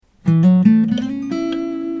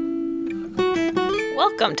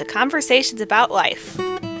Welcome to Conversations About Life.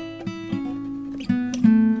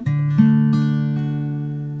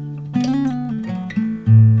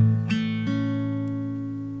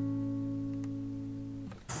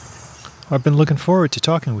 I've been looking forward to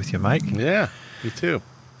talking with you, Mike. Yeah, me too.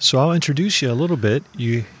 So I'll introduce you a little bit.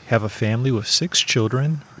 You have a family with 6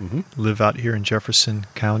 children, live out here in Jefferson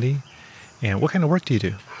County. And what kind of work do you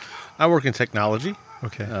do? I work in technology.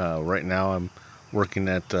 Okay. Right now I'm working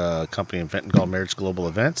at a company in Fenton called Merritt's Global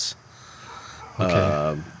Events.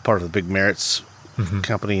 Okay. Part of the big Merritt's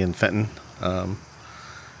company in Fenton.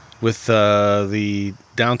 With the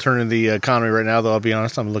downturn in the economy right now, though, I'll be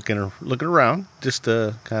honest, I'm looking around just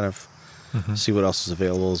to kind of see what else is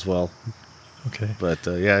available as well. Okay. But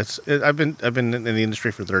yeah, I've been in the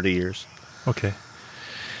industry for 30 years. Okay.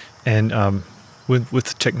 And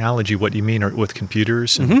with technology, what do you mean? Or with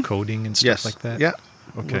computers and coding and stuff like that? Yeah.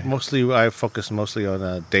 Okay. I focus mostly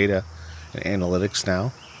on data and analytics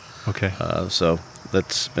now. Okay. So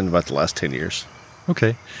that's been about the last 10 years.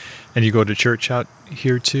 Okay. And you go to church out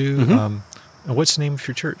here too? And what's the name of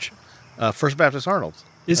your church? First Baptist Arnold.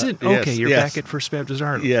 Is it? Yes, Okay, you're yes. back at First Baptist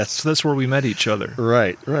Arnold. Yes. So that's where we met each other.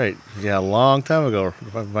 Right. Yeah, a long time ago,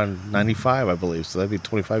 about 95, I believe. So that'd be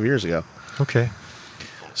 25 years ago. Okay.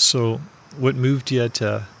 So what moved you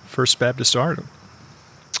to First Baptist Arnold?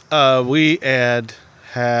 We had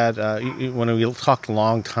when we talked a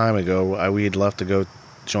long time ago, we had left to go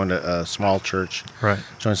join a small church. Right.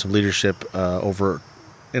 Join some leadership over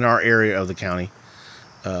in our area of the county.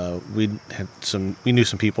 We knew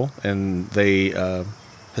some people, and they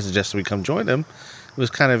had suggested we come join them. It was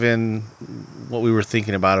kind of in what we were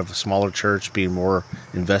thinking about of a smaller church being more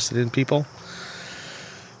invested in people.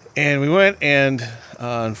 And we went, and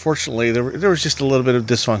unfortunately, there was just a little bit of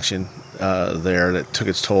dysfunction there that took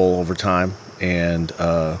its toll over time. And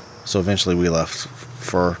so eventually we left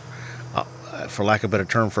for lack of a better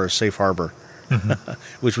term, for a safe harbor,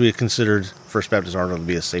 which we had considered First Baptist Arnold to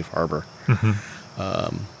be a safe harbor.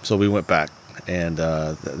 So we went back, and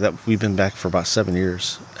that we've been back for about 7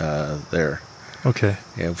 years there. Okay.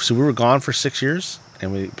 Yeah. So we were gone for 6 years,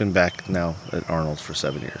 and we've been back now at Arnold for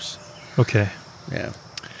 7 years. Okay. Yeah.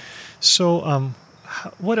 So,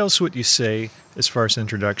 what else would you say as far as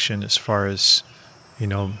introduction, as far as,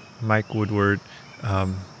 Mike Woodward,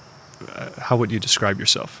 how would you describe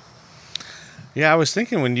yourself? Yeah, I was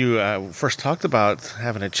thinking when you first talked about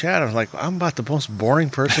having a chat, I was like, I'm about the most boring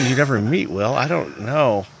person you'd ever meet, Will. I don't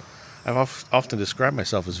know. I've often described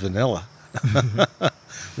myself as vanilla.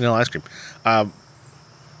 Vanilla ice cream.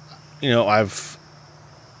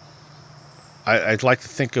 I'd like to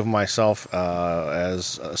think of myself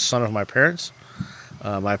as a son of my parents.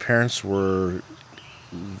 My parents were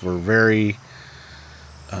very...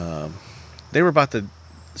 they were about the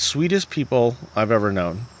sweetest people I've ever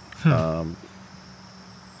known. And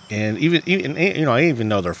even I even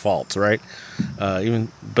know their faults, right?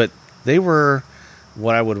 But they were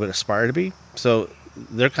what I would aspire to be. So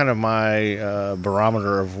they're kind of my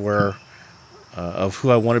barometer of where, of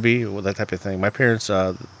who I want to be, that type of thing. My parents,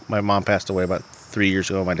 my mom passed away about 3 years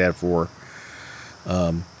ago. My dad 4.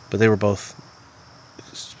 But they were both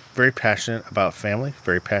very passionate about family,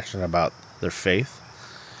 very passionate about their faith,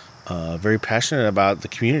 very passionate about the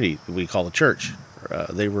community that we call the church.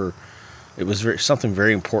 It was something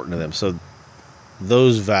very important to them. So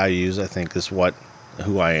those values, I think, is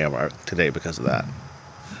who I am today because of that.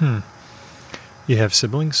 You have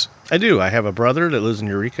siblings? I do. I have a brother that lives in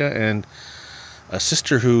Eureka and a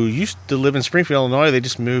sister who used to live in Springfield, Illinois. They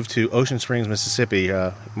just moved to Ocean Springs, Mississippi.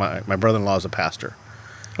 My brother-in-law is a pastor.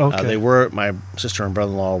 Okay. My sister and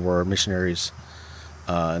brother-in-law were missionaries,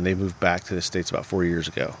 and they moved back to the States about 4 years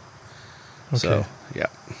ago. Okay. So, yeah.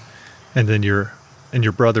 And then your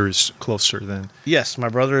brother is closer then? Yes, my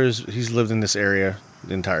brother he's lived in this area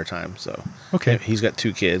the entire time. So okay. He's got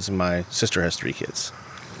 2 kids, and my sister has 3 kids.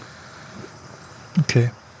 Okay.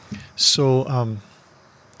 So,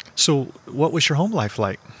 so what was your home life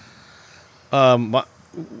like?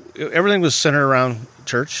 Everything was centered around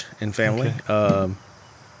church and family. Okay.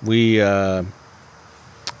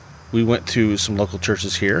 We went to some local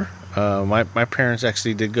churches here. My parents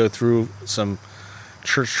actually did go through some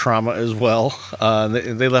church trauma as well.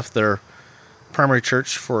 They left their primary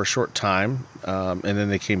church for a short time, and then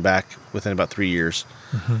they came back within about 3 years.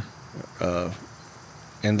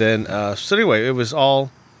 And then, so anyway, it was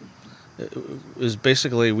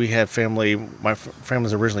basically, we had family. My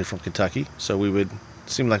family's originally from Kentucky, so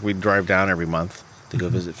seemed like we'd drive down every month to go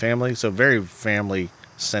visit family. So very family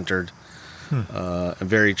centered, and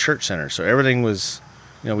very church centered. So everything was,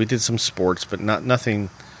 we did some sports, but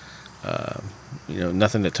nothing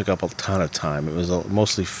that took up a ton of time. It was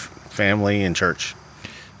mostly family and church.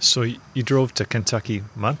 So you drove to Kentucky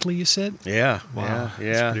monthly, you said? Yeah. Wow.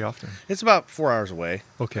 Yeah. That's pretty often. It's about 4 hours away.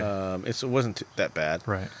 Okay. It wasn't that bad.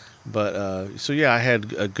 Right. But so yeah, I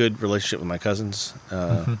had a good relationship with my cousins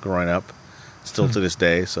growing up, still to this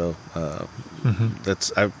day. So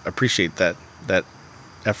I appreciate that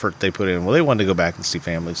effort they put in. Well, they wanted to go back and see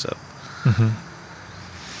family, so.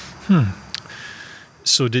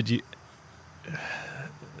 So did you?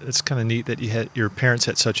 It's kind of neat that your parents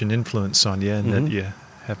had such an influence on you, and that you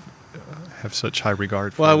have such high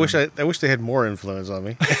regard for. Well, them. I wish they had more influence on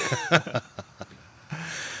me.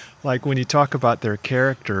 Like when you talk about their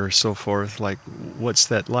character or so forth, like what's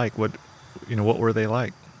that like? What were they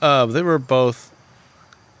like? They were both.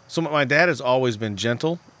 So my dad has always been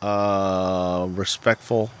gentle,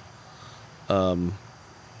 respectful.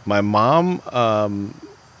 My mom,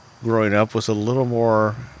 growing up, had a little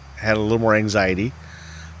more anxiety.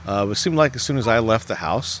 It seemed like as soon as I left the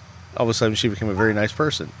house, all of a sudden she became a very nice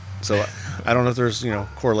person. So I don't know if there's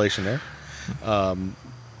correlation there.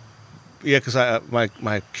 Yeah, because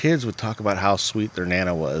my kids would talk about how sweet their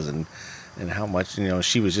Nana was and how much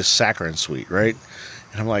she was just saccharine sweet, right?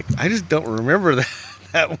 And I'm like, I just don't remember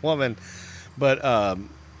that woman. But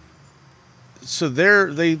so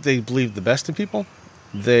they believed the best in people.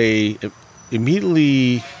 They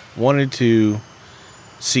immediately wanted to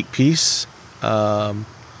seek peace. And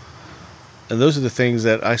those are the those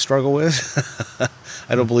that I struggle with.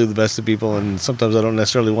 I don't believe the best in people, and sometimes I don't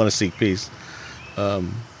necessarily want to seek peace.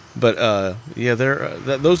 But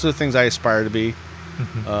those are the things I aspire to be.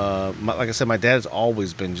 Like I said, my dad's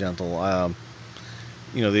always been gentle.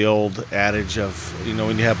 The old adage of,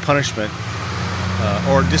 when you have punishment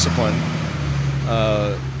or discipline,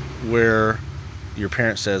 where your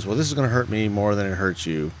parent says, well, this is going to hurt me more than it hurts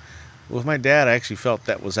you. Well, with my dad, I actually felt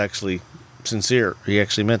that was actually sincere. He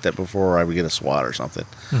actually meant that before I would get a swat or something,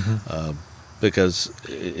 because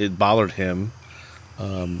it bothered him.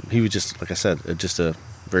 He was just, like I said, just a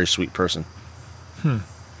very sweet person.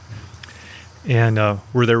 And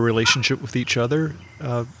were their relationship with each other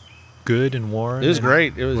good and warm? It was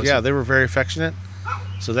great. It was they were very affectionate.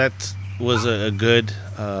 So that was a good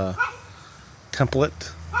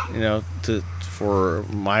template, for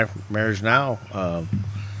my marriage now.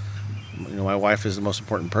 My wife is the most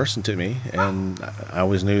important person to me, and I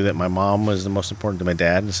always knew that my mom was the most important to my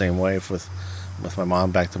dad. The same way with my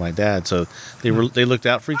mom back to my dad. So they looked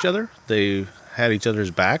out for each other. They had each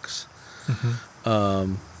other's backs.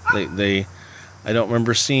 I don't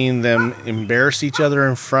remember seeing them embarrass each other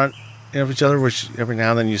in front of each other, which every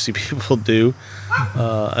now and then you see people do.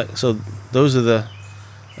 So those are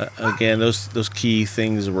those key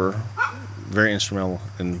things were very instrumental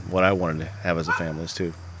in what I wanted to have as a family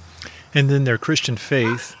too. And then their Christian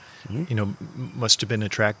faith, must have been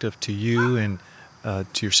attractive to you and to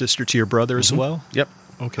your sister, to your brother as well? Yep.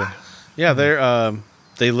 Okay. Yeah,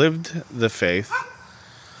 they lived the faith.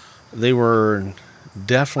 They were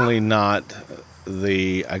definitely not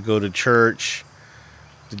I go to church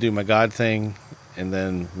to do my God thing, and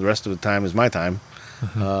then the rest of the time is my time.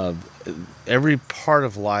 Every part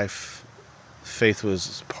of life, faith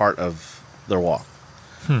was part of their walk.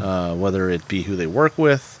 Whether it be who they work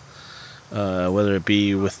with, whether it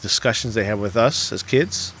be with discussions they have with us as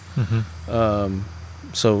kids.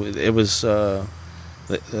 So it was the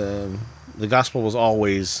gospel was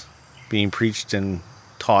always being preached and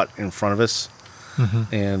taught in front of us,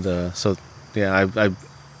 and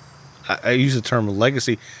I use the term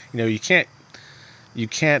legacy. You can't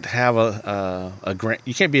have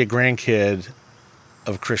you can't be a grandkid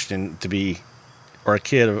of a Christian or a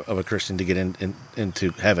kid of a Christian to get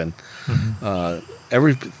into heaven.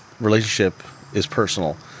 Every relationship is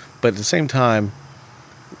personal, but at the same time,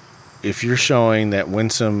 if you're showing that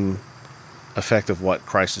winsome effect of what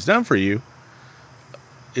Christ has done for you,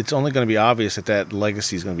 it's only going to be obvious that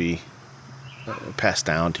legacy is going to be passed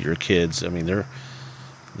down to your kids. I mean,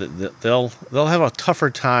 they'll have a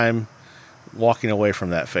tougher time walking away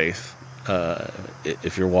from that faith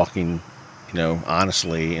if you're walking,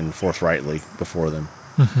 honestly and forthrightly before them.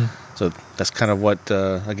 So that's kind of what,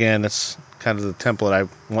 again, that's kind of the template I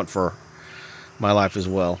want for my life as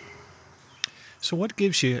well. So what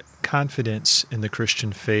gives you confidence in the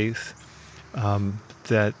Christian faith,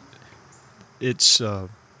 that it's a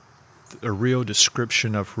real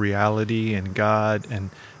description of reality and God and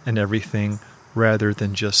everything, rather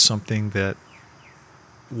than just something that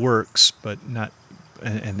works but not,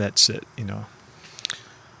 and that's it,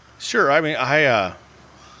 Sure. I mean, I've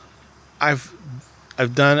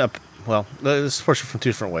done let's approach it from two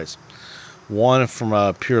different ways. One, from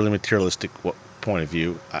a purely materialistic point of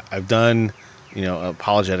view. I've done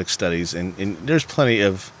apologetic studies, and there's plenty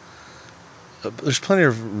of there's plenty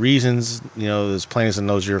of reasons, as plain as the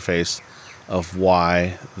nose of your face, of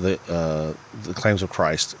why the claims of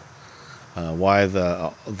Christ, why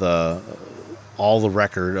all the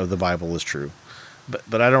record of the Bible is true.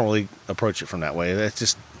 But I don't really approach it from that way. That's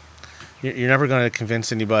just, you're never going to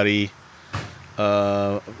convince anybody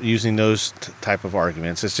using those type of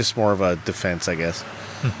arguments. It's just more of a defense, I guess.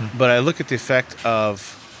 Mm-hmm. But I look at the effect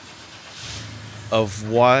of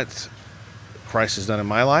what Christ has done in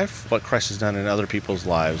my life, what Christ has done in other people's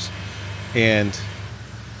lives. And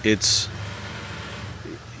it's,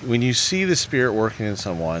 when you see the Spirit working in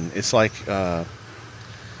someone, it's like a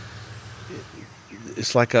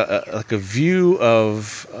view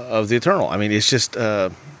of the eternal. I mean, it's just, I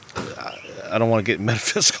don't want to get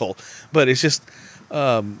metaphysical, but it's just,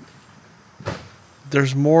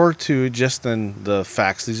 there's more to it just than the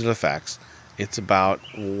facts. These are the facts. It's about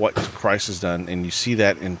what Christ has done, and you see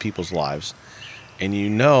that in people's lives.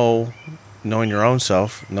 And knowing your own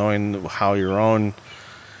self, knowing how your own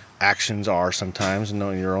actions are sometimes, and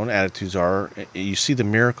knowing your own attitudes are, you see the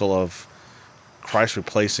miracle of Christ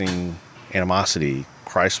replacing animosity,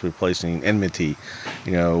 Christ replacing enmity,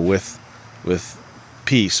 with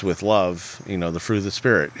peace, with love, the fruit of the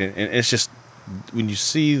Spirit. And it's just, when you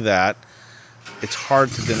see that, it's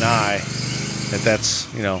hard to deny that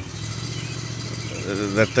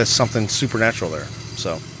that's something supernatural there.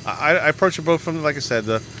 So I approach it both from, like I said,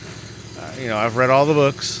 I've read all the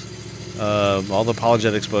books, all the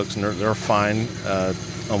apologetics books, and they're fine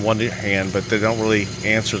on one hand, but they don't really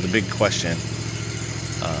answer the big question.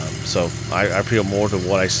 So I appeal more to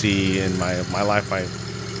what I see in my life, my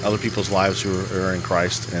other people's lives who are in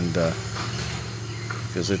Christ, and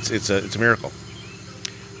because it's a miracle.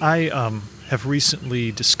 I have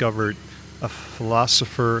recently discovered a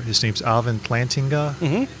philosopher. His name's Alvin Plantinga.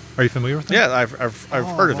 Mm-hmm. Are you familiar with him? Yeah, I've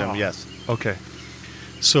heard of him. Yes. Okay.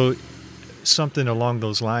 So something along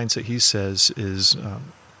those lines that he says is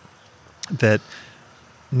that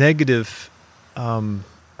negative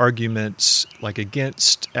arguments, like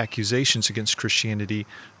against accusations against Christianity,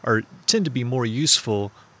 tend to be more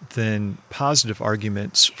useful than positive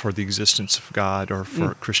arguments for the existence of God or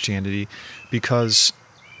for Christianity, because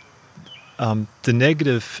the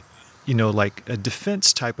negative, like a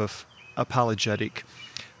defense type of apologetic,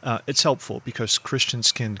 it's helpful because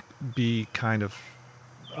Christians can be kind of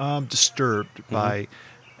disturbed by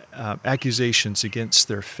accusations against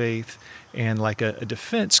their faith, and like a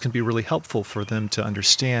defense can be really helpful for them to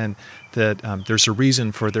understand that there's a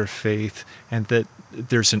reason for their faith and that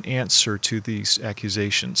there's an answer to these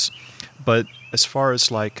accusations. But as far as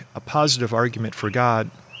like a positive argument for God,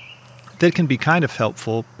 that can be kind of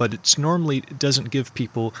helpful, but it doesn't give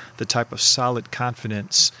people the type of solid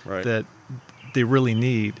confidence that they really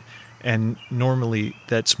need, and normally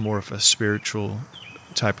that's more of a spiritual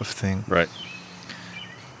type of thing. Right.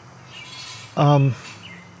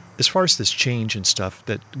 As far as this change and stuff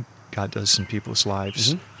that God does in people's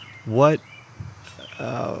lives, what,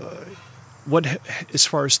 as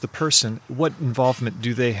far as the person, what involvement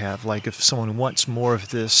do they have? Like if someone wants more of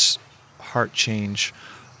this heart change,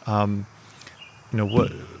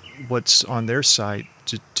 what's on their side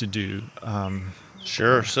to do?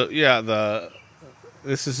 Sure. So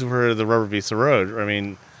this is where the rubber meets the road. I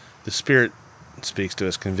mean, the Spirit speaks to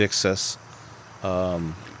us, convicts us.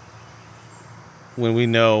 When we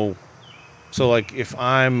know, so like if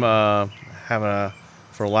I'm having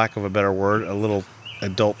for lack of a better word, a little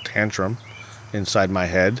adult tantrum inside my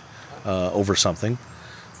head over something,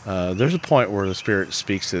 there's a point where the Spirit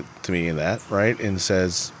speaks to me in that, right, and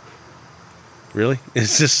says, really?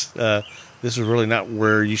 It's just, this is really not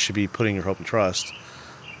where you should be putting your hope and trust.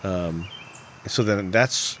 So then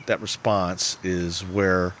that response is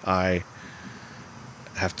where I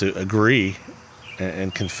have to agree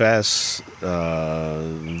and confess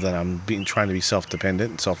that I'm trying to be self-dependent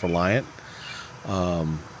and self-reliant,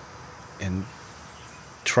 and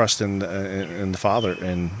trust in the Father,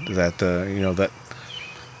 and that that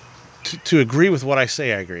to agree with what I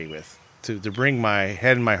say I agree with, to bring my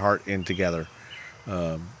head and my heart in together,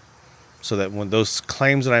 so that when those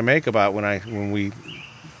claims that I make about when we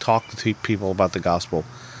talk to people about the gospel,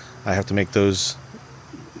 I have to make those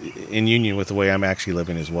in union with the way I'm actually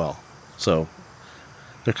living as well. So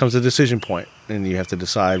there comes a decision point, and you have to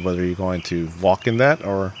decide whether you're going to walk in that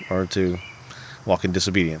or to walk in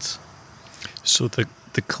disobedience. So the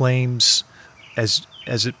claims, as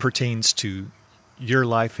it pertains to your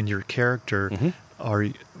life and your character,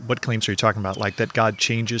 what claims are you talking about? Like that God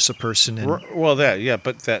changes a person? But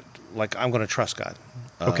that, like, I'm going to trust God.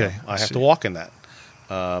 Okay, I have to walk in that.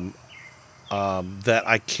 That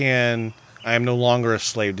I am no longer a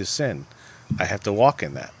slave to sin. I have to walk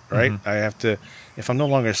in that, right? I have to. If I'm no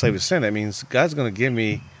longer a slave to sin, that means God's going to give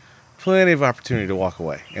me plenty of opportunity to walk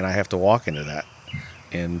away, and I have to walk into that,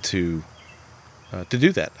 and to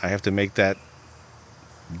do that, I have to make that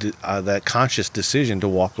conscious decision to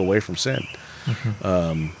walk away from sin.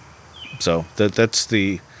 So that's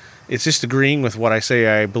the. It's just agreeing with what I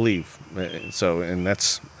say I believe. So, and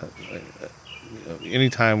that's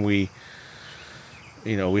anytime we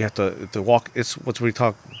have to walk. It's what we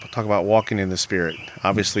talk about, walking in the Spirit.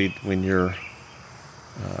 Obviously, when you're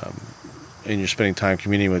spending time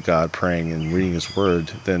communing with God, praying and reading His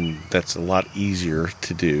Word, then that's a lot easier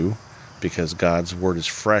to do because God's Word is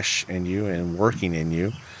fresh in you and working in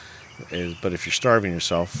you. But if you're starving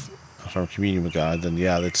yourself from communion with God, then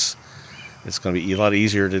it's going to be a lot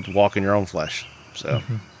easier to walk in your own flesh. So,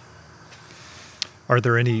 Are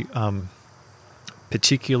there any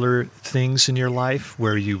particular things in your life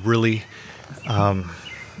where you really, have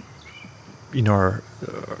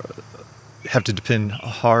to depend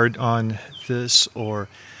hard on this, or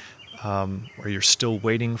you're still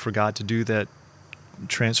waiting for God to do that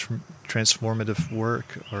transformative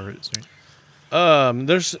work? Or is there...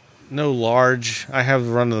 There's no large. I have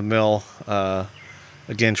run of the mill.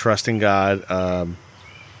 Again, trusting God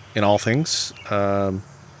in all things.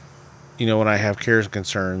 When I have cares and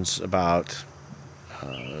concerns about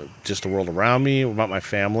just the world around me, about my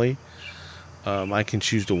family, I can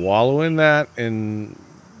choose to wallow in that and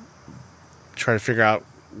try to figure out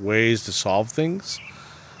ways to solve things,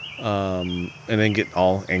 and then get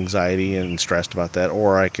all anxiety and stressed about that.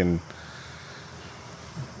 Or I can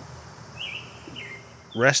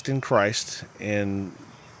rest in Christ and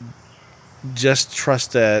just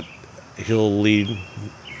trust that He'll lead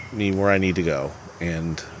me where I need to go.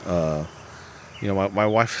 And my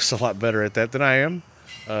wife is a lot better at that than I am.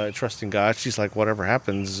 Trusting God, she's like, whatever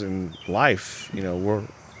happens in life, we're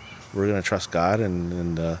going to trust God,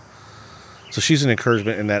 and so she's an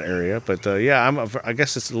encouragement in that area. But I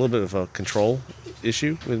guess it's a little bit of a control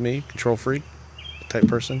issue with me, control freak type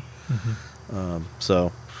person.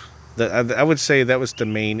 So that I would say that was the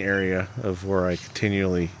main area of where I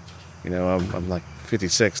continually, I'm like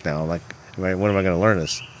 56 now. I'm like, when am I going to learn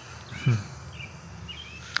this?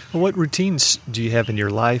 Well, what routines do you have in your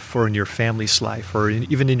life or in your family's life or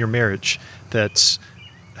even in your marriage that's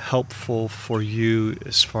helpful for you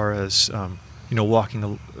as far as,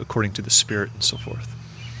 walking according to the Spirit and so forth?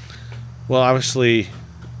 Well, obviously,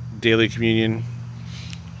 daily communion,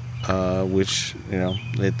 which,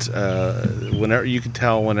 it's whenever you can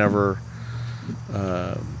tell whenever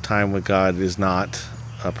time with God is not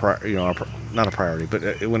not a priority,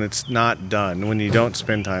 but when it's not done, when you don't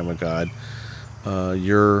spend time with God,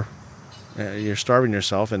 you're starving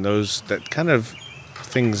yourself, and that kind of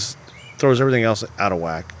things throws everything else out of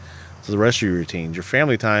whack. So the rest of your routines, your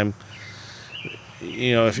family time,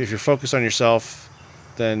 if you're focused on yourself,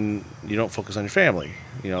 then you don't focus on your family.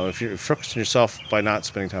 If you're focused on yourself by not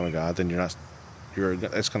spending time with God, then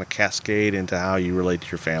it's going to cascade into how you relate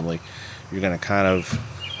to your family. You're going to kind of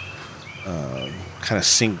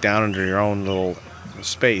sink down into your own little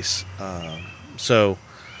space. So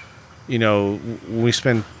when we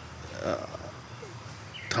spend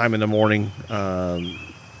time in the morning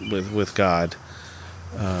with God,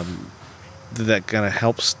 that kind of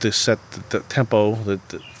helps to set the tempo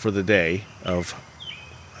for the day of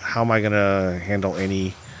how am I going to handle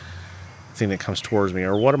anything that comes towards me,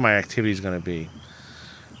 or what are my activities going to be.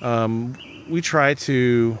 We try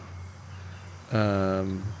to,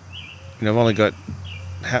 I've only got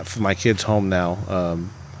half of my kids home now,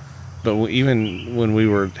 but even when we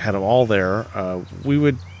had them all there, we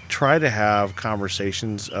would try to have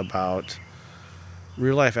conversations about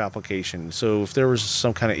real life application. So if there was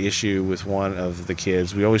some kind of issue with one of the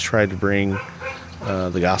kids, we always tried to bring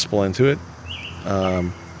the gospel into it.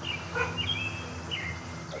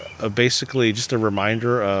 Basically, just a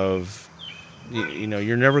reminder of,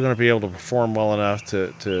 you're never going to be able to perform well enough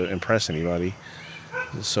to impress anybody.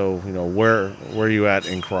 So, where are you at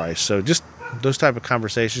in Christ? So just those type of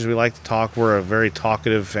conversations. We like to talk. We're a very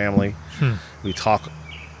talkative family. We talk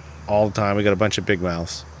all the time. We got a bunch of big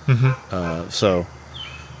mouths. So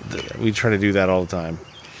we try to do that all the time.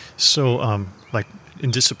 So, like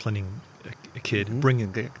in disciplining a kid,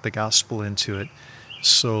 bringing the gospel into it.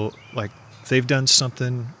 So, like they've done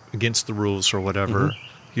something against the rules or whatever,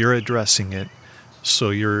 you're addressing it. So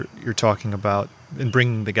you're talking about and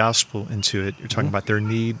bringing the gospel into it. You're talking about their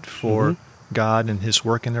need for God and His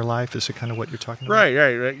work in their life. Is it kind of what you're talking about? Right.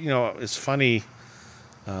 It's funny.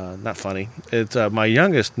 Not funny. It's my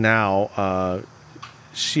youngest now.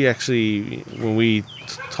 She actually, when we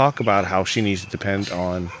talk about how she needs to depend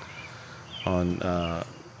on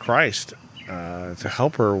Christ, to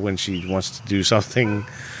help her when she wants to do something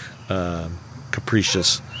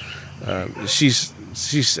capricious. She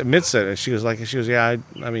admits it. She goes, yeah.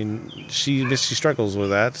 I mean, she struggles with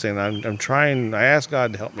that, saying, I'm trying. I ask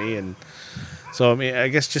God to help me, and so I mean, I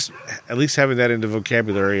guess just at least having that in the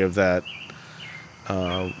vocabulary of that.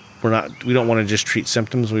 We don't want to just treat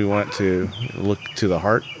symptoms. We want to look to the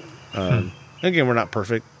heart. Again, we're not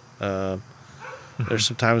perfect. There's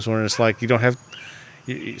some times when it's like you don't have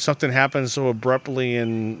something happens so abruptly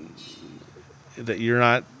and that you're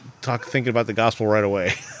not thinking about the gospel right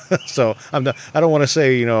away. So I don't want to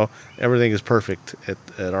say everything is perfect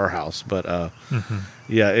at our house, but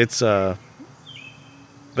yeah, it's a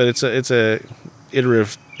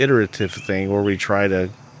iterative thing where we try to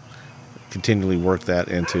continually work that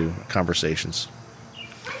into conversations.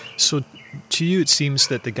 So to you, it seems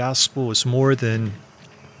that the gospel is more than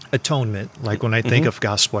atonement. Like when I think of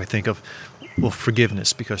gospel, I think of,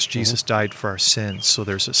 forgiveness, because Jesus died for our sins. So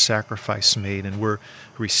there's a sacrifice made and we're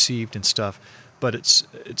received and stuff. But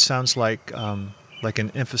it sounds like an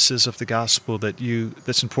emphasis of the gospel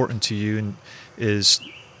that's important to you, and is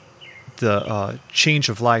the change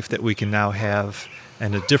of life that we can now have,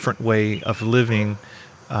 and a different way of living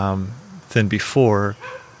than before,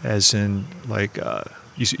 as in like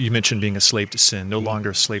you mentioned being a slave to sin, no longer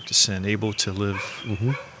a slave to sin, able to live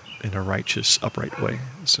in a righteous, upright way.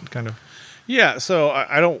 So kind of. Yeah. So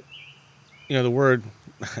I don't, the word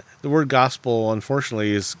gospel,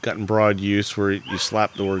 unfortunately, has gotten broad use where you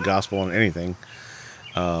slap the word gospel on anything.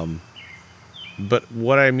 But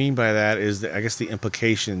what I mean by that is I guess the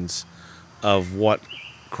implications of what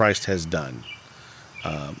Christ has done.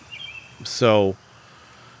 So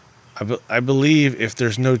I believe if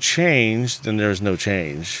there's no change, then there's no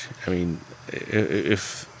change. I mean,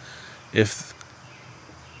 if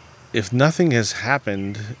nothing has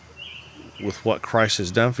happened with what Christ has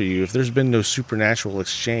done for you, if there's been no supernatural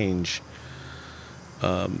exchange,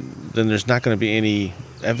 then there's not going to be any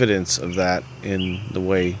evidence of that in the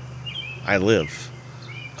way I live.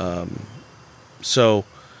 So,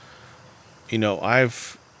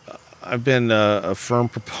 I've been a firm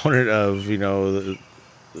proponent of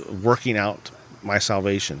working out my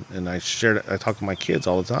salvation, and I talk to my kids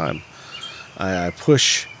all the time. I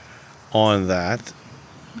push on that.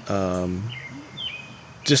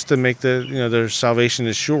 Just to make their salvation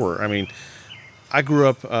is sure. I mean, I grew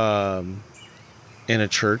up in a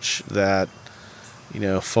church that,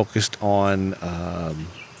 focused on,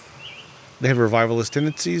 they have revivalist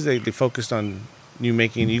tendencies. They focused on you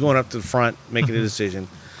going up to the front, making a decision.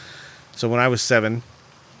 So when I was 7,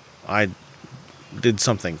 I did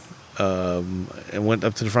something and went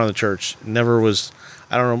up to the front of the church. I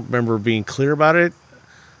don't remember being clear about it.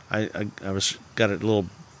 I got a little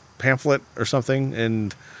pamphlet or something,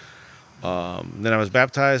 and then I was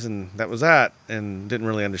baptized, and that was that, and didn't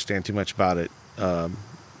really understand too much about it.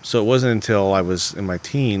 So it wasn't until I was in my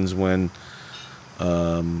teens when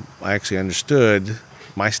I actually understood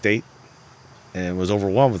my state and was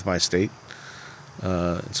overwhelmed with my state.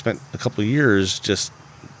 Spent a couple of years just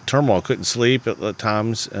turmoil, couldn't sleep at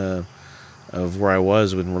times of where I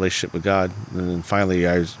was in relationship with God, and then finally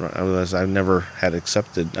I realized I never had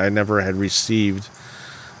received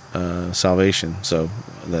salvation. So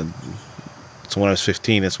when I was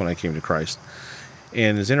 15, that's when I came to Christ.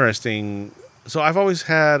 And it's interesting. So I've always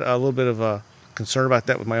had a little bit of a concern about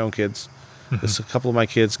that with my own kids. Because a couple of my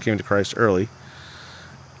kids came to Christ early.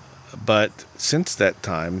 But since that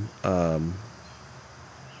time,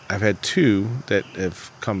 I've had 2 that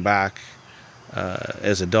have come back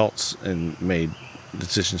as adults and made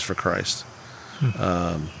decisions for Christ.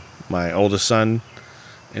 My oldest son,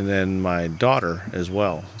 and then my daughter as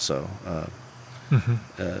well. So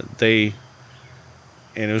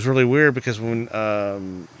and it was really weird because when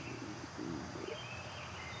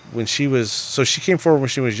she came forward when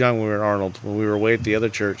she was young. We were in Arnold. When we were away at the other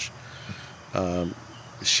church,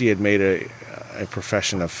 she had made a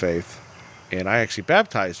profession of faith, and I actually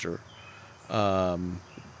baptized her. But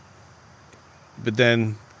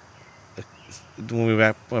then when we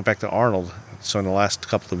went back to Arnold, so in the last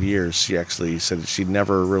couple of years, she actually said that she'd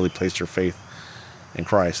never really placed her faith in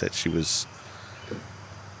Christ, that she was,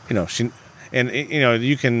 you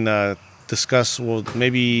can discuss, well,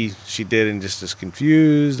 maybe she did and just is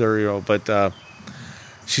confused, or, but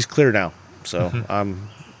she's clear now. So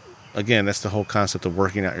again, that's the whole concept of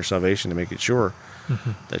working out your salvation, to make it sure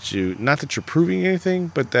that not that you're proving anything,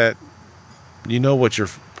 but that you know what you're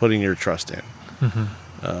putting your trust in.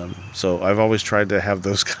 So I've always tried to have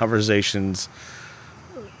those conversations,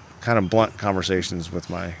 kind of blunt conversations with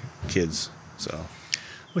my kids. So,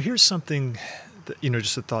 well, here's something that,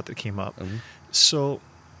 just a thought that came up. So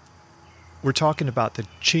we're talking about the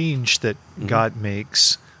change that God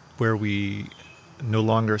makes, where we no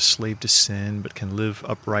longer a slave to sin, but can live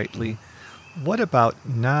uprightly. What about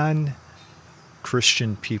non-Christian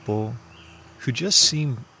people who just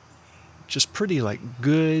seem just pretty like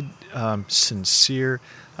good, sincere?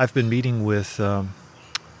 I've been meeting with a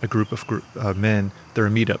group of men. They're a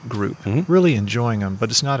meetup group. Really enjoying them, but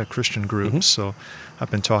it's not a Christian group. So I've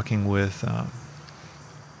been talking with,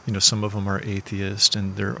 some of them are atheists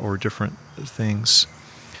or different things.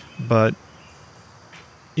 But,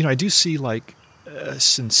 I do see like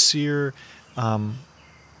sincere,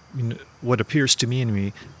 what appears to me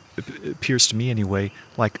anyway,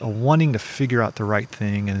 like a wanting to figure out the right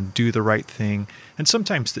thing and do the right thing. And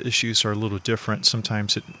sometimes the issues are a little different.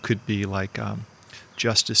 Sometimes it could be like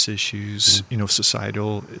justice issues,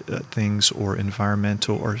 societal things, or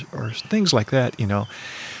environmental, or things like that,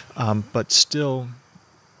 But still,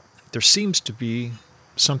 there seems to be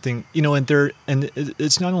something, and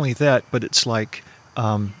it's not only that, but it's like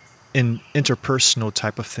in interpersonal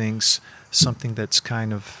type of things, something that's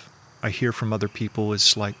kind of, I hear from other people,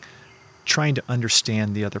 is like trying to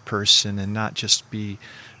understand the other person and not just be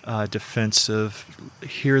defensive,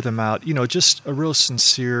 hear them out, just a real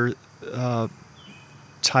sincere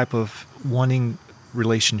type of wanting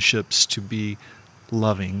relationships to be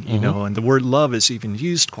loving, and the word love is even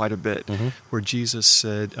used quite a bit, where Jesus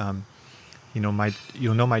said,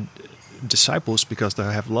 you'll know my disciples because they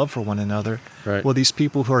have love for one another. Right. Well, these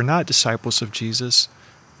people who are not disciples of Jesus,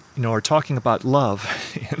 are talking about love.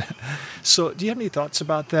 So do you have any thoughts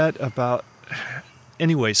about that?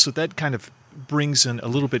 Anyway, so that kind of brings in a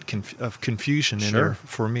little bit of confusion in there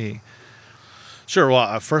for me. Sure.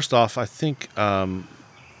 Well, first off, I think the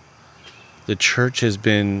church has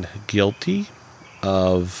been guilty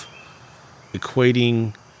of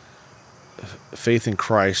equating faith in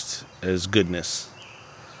Christ as goodness.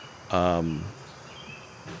 When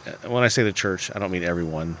I say the church, I don't mean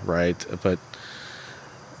everyone, right? But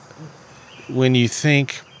when you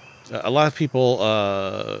think, a lot of people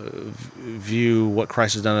view what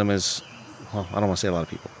Christ has done to them as, well, I don't want to say a lot of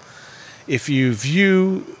people. If you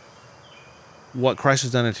view what Christ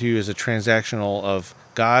has done to you as a transactional of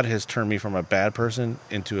God has turned me from a bad person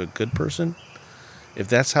into a good person, if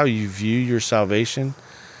that's how you view your salvation,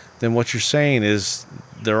 then what you're saying is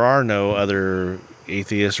there are no other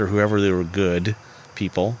atheists or whoever they were good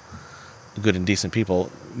people, good and decent people.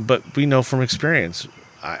 But we know from experience,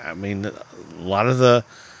 I mean, a lot of the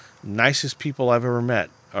nicest people I've ever met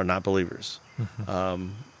are not believers.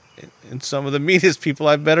 And some of the meanest people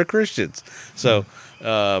I've met are Christians. So,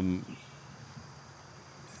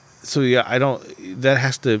 you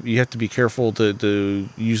have to be careful to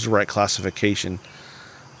use the right classification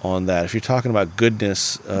on that. If you're talking about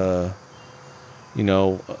goodness,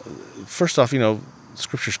 first off,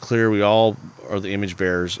 Scripture's clear. We all are the image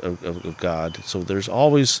bearers of God. So there's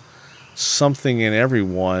always something in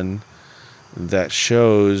everyone that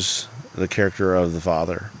shows the character of the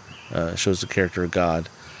Father, shows the character of God.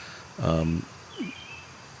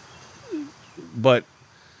 But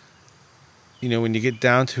when you get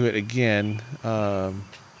down to it again,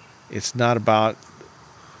 it's not about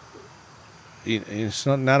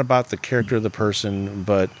the character of the person,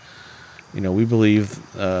 but we believe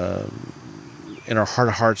in our heart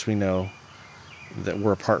of hearts we know that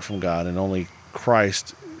we're apart from God, and only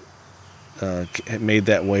Christ made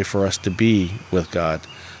that way for us to be with God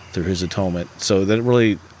through His atonement. So that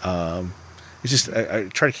really, it's just I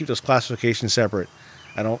try to keep those classifications separate.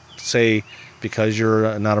 I don't say because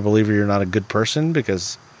you're not a believer you're not a good person,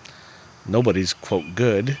 because nobody's quote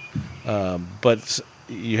good, but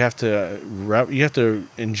you have to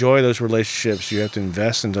enjoy those relationships. You have to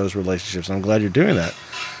invest in those relationships. And I'm glad you're doing that,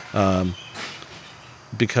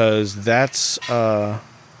 because that's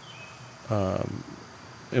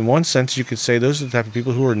in one sense you could say those are the type of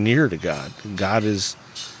people who are near to God. God is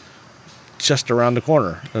just around the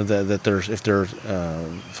corner. That if their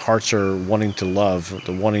hearts are wanting to love,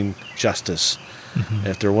 they're wanting justice,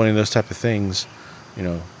 if they're wanting those type of things,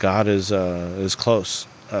 God is close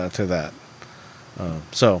to that.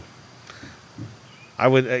 So I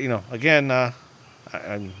would, again, I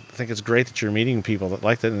think it's great that you're meeting people that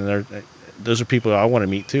like that, and those are people I want to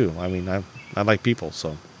meet too. I mean, I like people,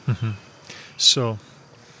 so.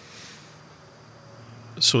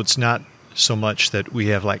 So it's not so much that we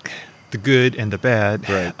have like the good and the bad,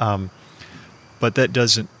 right. But that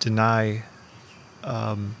doesn't deny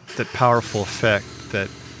that powerful effect that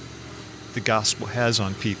the gospel has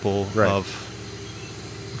on people, right.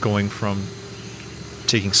 Of going from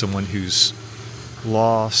taking someone who's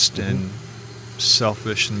lost and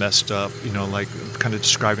selfish and messed up, like kind of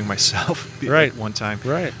describing myself right. at one time,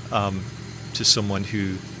 right. to someone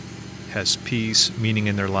who has peace, meaning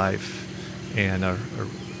in their life, and a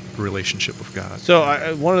relationship with God? So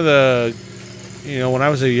one of the, when I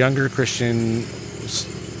was a younger Christian,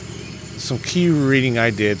 some key reading I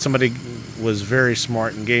did, somebody was very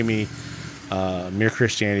smart and gave me Mere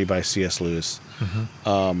Christianity by C.S. Lewis.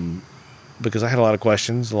 Mm-hmm. Because I had a lot of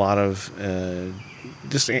questions, a lot of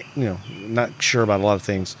not sure about a lot of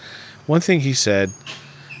things. One thing he said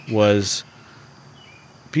was,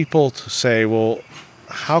 people say, well,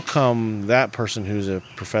 how come that person who's a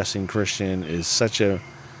professing Christian is such a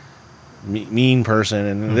mean person,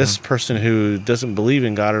 and mm-hmm. this person who doesn't believe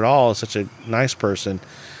in God at all is such a nice person?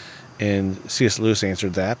 And C.S. Lewis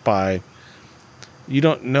answered that by, you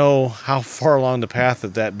don't know how far along the path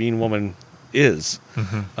that mean woman is.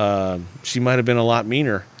 Mm-hmm. She might have been a lot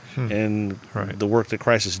meaner, and right. the work that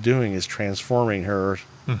Christ is doing is transforming her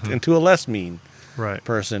mm-hmm. into a less mean right.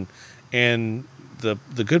 person. And the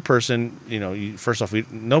good person, first off,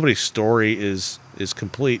 nobody's story is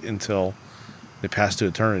complete until they pass to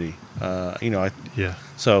eternity.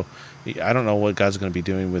 So I don't know what God's going to be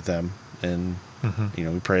doing with them, and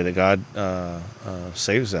mm-hmm. We pray that God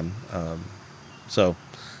saves them.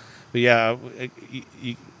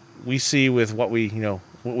 We see with what we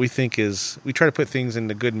think is, we try to put things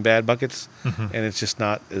into good and bad buckets, mm-hmm. and it's just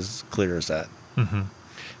not as clear as that. Mm-hmm.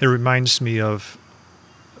 It reminds me of,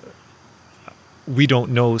 we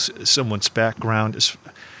don't know someone's background. It's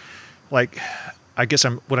like, I guess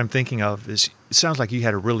what I'm thinking of is, it sounds like you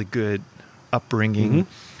had a really good upbringing,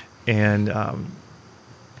 mm-hmm. and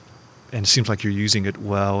it seems like you're using it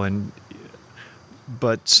well.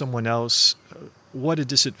 But someone else, what a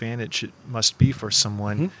disadvantage it must be for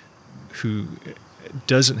someone mm-hmm. who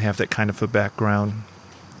doesn't have that kind of a background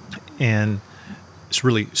and is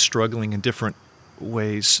really struggling in different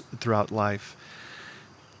ways throughout life.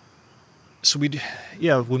 So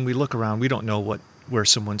when we look around, we don't know where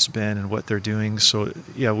someone's been and what they're doing. So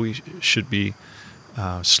we should be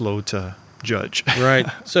slow to judge. Right.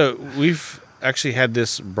 So we've actually had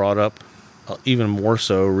this brought up even more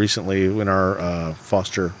so recently in our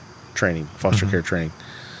foster mm-hmm. care training.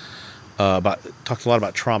 Talked a lot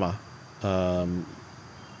about trauma.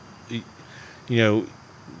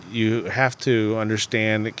 You have to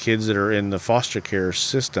understand that kids that are in the foster care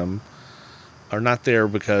system are not there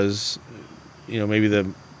because maybe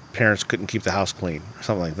the parents couldn't keep the house clean or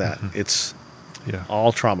something like that. Mm-hmm. It's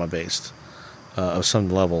all trauma based of some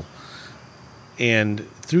level. And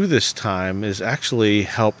through this time has actually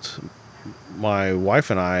helped my wife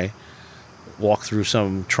and I walk through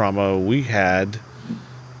some trauma we had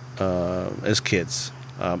as kids.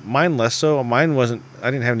 Mine less so. Mine wasn't,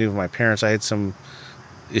 I didn't have any with my parents. I had some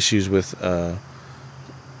issues with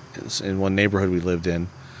in one neighborhood we lived in.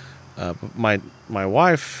 But my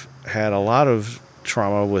wife had a lot of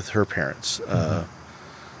trauma with her parents.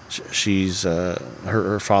 Mm-hmm. She's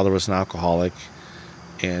her father was an alcoholic,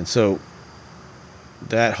 and so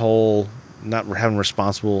that whole not having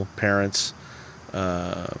responsible parents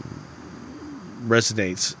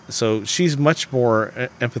resonates. So she's much more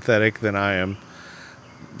empathetic than I am,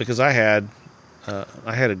 because I had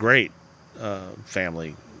a great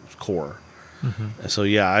family core. Mm-hmm. And so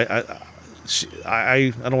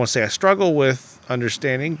I don't want to say I struggle with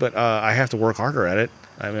understanding, but I have to work harder at it.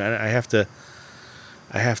 I mean, I have to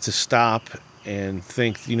stop and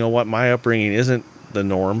think, what, my upbringing isn't the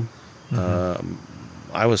norm. Mm-hmm.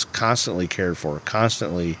 I was constantly cared for,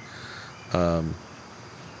 constantly,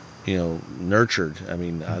 nurtured. I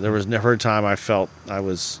mean, mm-hmm. There was never a time I felt I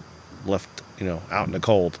was left, out in the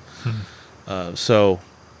cold. Mm-hmm.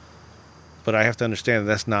 But I have to understand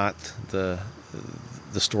that's not the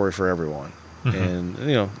story for everyone. Mm-hmm.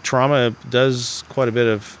 And, trauma does quite a bit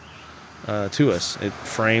of to us. It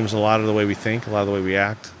frames a lot of the way we think, a lot of the way we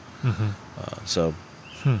act. Mm-hmm.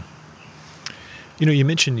 You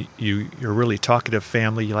mentioned you're a really talkative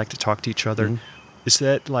family. You like to talk to each other. Mm-hmm. Is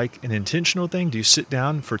that like an intentional thing? Do you sit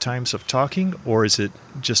down for times of talking, or is it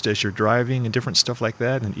just as you're driving and different stuff like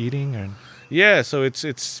that and eating? And yeah, so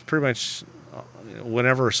it's pretty much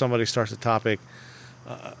whenever somebody starts a topic.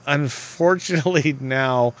 Unfortunately,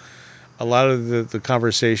 now a lot of the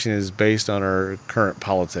conversation is based on our current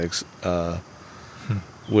politics,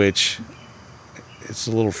 which it's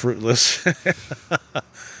a little fruitless.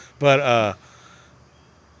 But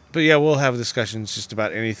yeah, we'll have discussions just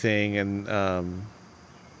about anything, and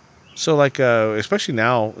especially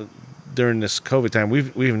now during this COVID time,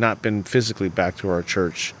 we've not been physically back to our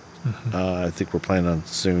church. Mm-hmm. I think we're planning on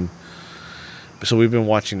soon. So we've been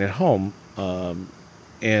watching at home,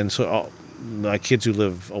 and so my kids who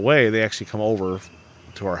live away, they actually come over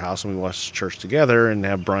to our house and we watch church together and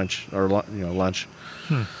have brunch or lunch.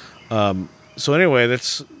 So anyway,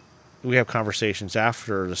 we have conversations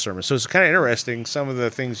after the sermon. So it's kind of interesting. Some of the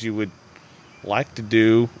things you would like to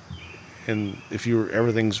do, and if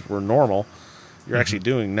everything's were normal, you're actually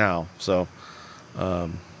doing now. So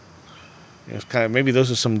it's kind of, maybe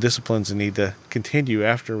those are some disciplines that need to continue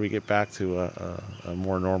after we get back to a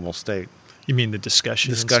more normal state. You mean the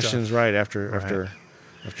discussions? Discussions, right? After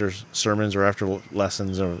sermons or after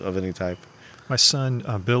lessons of any type. My son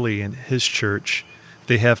Billy in his church,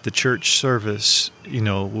 they have the church service,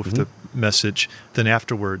 with the message. Then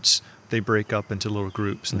afterwards, they break up into little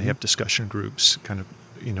groups and they have discussion groups, kind of,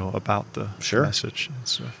 about the message and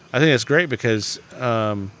stuff. I think it's great because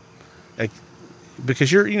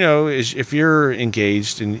you're, if you're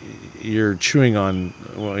engaged and you're chewing on,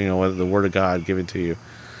 the Word of God given to you,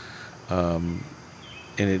 and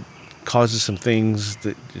it causes some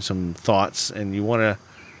thoughts, and you want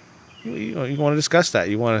to discuss that.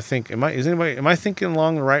 You want to think, am I thinking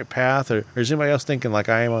along the right path, or is anybody else thinking like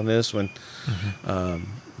I am on this one?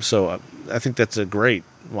 So I think that's a great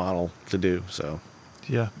model to do. So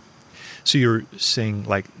yeah. So you're saying,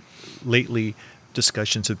 like, lately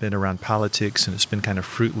discussions have been around politics and it's been kind of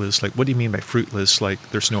fruitless. Like, what do you mean by fruitless? Like,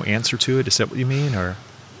 there's no answer to it? Is that what you mean? Or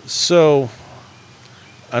so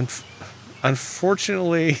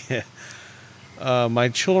unfortunately, my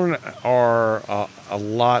children are a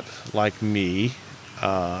lot like me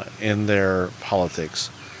in their politics.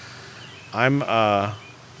 I'm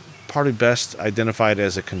probably best identified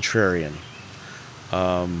as a contrarian.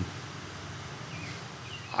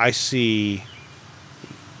 I see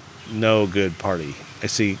no good party.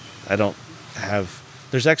 There's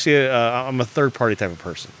actually I'm a third party type of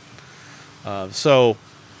person. So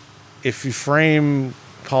if you frame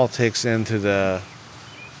politics into the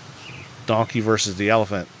donkey versus the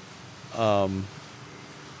elephant, I'm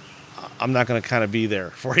not going to kind of be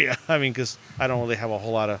there for you. I mean, because I don't really have a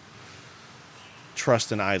whole lot of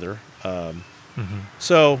trust in either.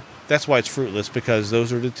 So that's why it's fruitless, because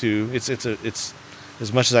those are the two. It's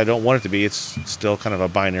as much as I don't want it to be, it's still kind of a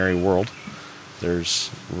binary world. There's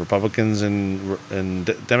Republicans and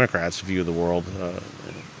Democrats view of the world,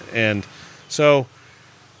 and so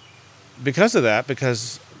because of that,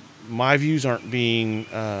 because my views aren't being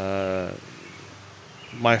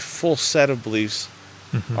my full set of beliefs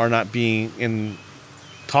are not being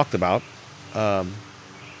talked about, then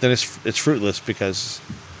it's fruitless, because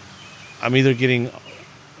I'm either getting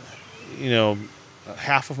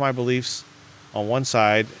half of my beliefs on one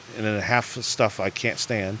side, and then half of stuff I can't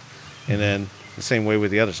stand, and then the same way with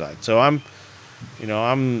the other side. So I'm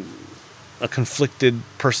a conflicted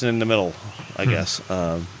person in the middle, I guess.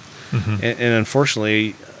 And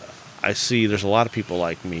unfortunately, I see there's a lot of people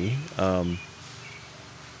like me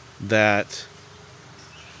that,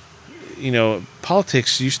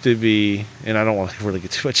 politics used to be, and I don't want to really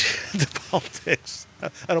get too much into politics.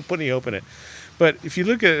 I don't put any hope in it. But if you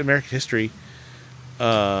look at American history,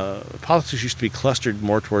 politics used to be clustered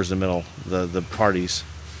more towards the middle, the parties.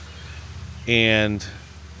 And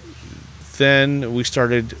then we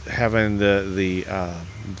started having the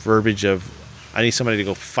verbiage of, I need somebody to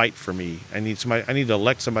go fight for me. I need to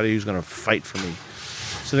elect somebody who's going to fight for me.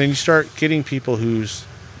 So then you start getting people to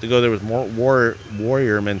go there with more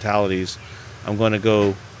warrior mentalities. I'm going to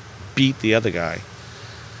go beat the other guy.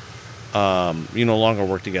 You no longer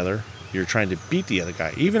work together. You're trying to beat the other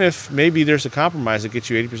guy. Even if maybe there's a compromise that gets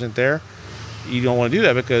you 80% there, you don't want to do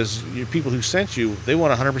that, because your people who sent you, they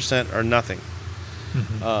want 100% or nothing.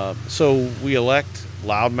 So we elect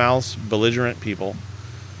loudmouths, belligerent people,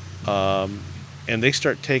 and they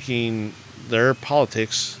start taking their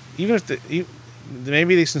politics, even if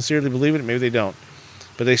maybe they sincerely believe it, maybe they don't,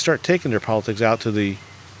 but they start taking their politics out to the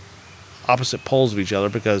opposite poles of each other,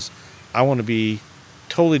 because I want to be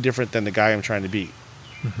totally different than the guy I'm trying to beat.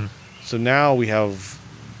 So now we have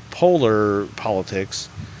polar politics,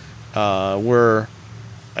 where,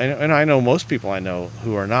 and I know most people I know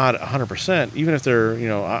who are not 100%, even if they're,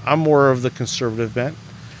 I'm more of the conservative bent,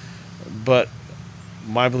 but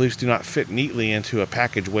my beliefs do not fit neatly into a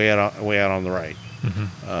package way out on the right.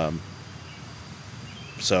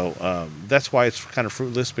 So that's why it's kind of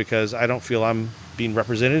fruitless, because I don't feel I'm being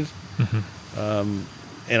represented, and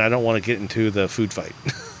I don't want to get into the food fight.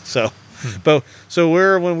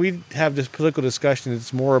 When we have this political discussion,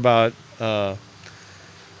 it's more about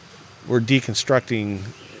we're deconstructing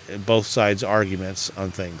both sides' arguments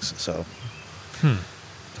on things. So,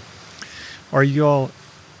 are you all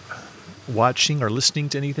watching or listening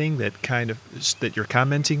to anything that you're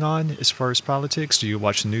commenting on as far as politics? Do you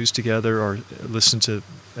watch the news together or listen to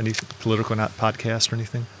any political podcast or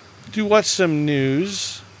anything? Do watch some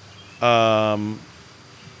news. I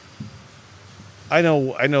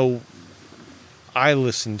know I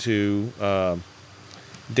listen to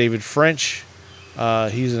David French.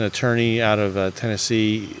 He's an attorney out of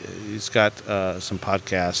Tennessee. He's got some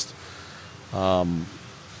podcasts.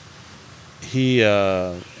 He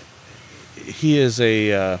is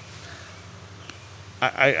a.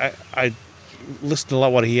 I listen to a lot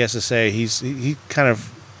of what he has to say. He kind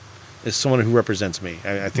of is someone who represents me.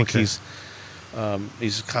 I think he's a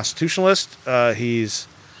constitutionalist. But he's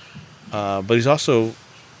also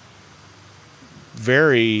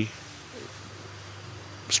very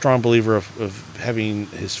strong believer of having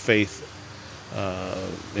his faith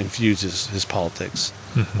infuse his politics.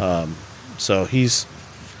 Mm-hmm. So he's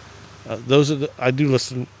I do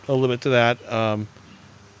listen a little bit to that.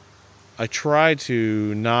 I try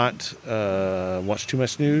to not watch too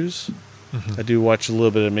much news. Mm-hmm. I do watch a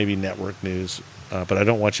little bit of maybe network news, but I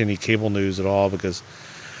don't watch any cable news at all because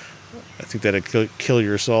I think that'd kill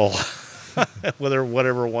your soul,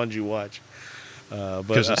 whatever ones you watch.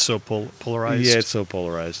 Because it's so polarized. Yeah, it's so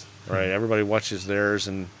polarized. Right, everybody watches theirs,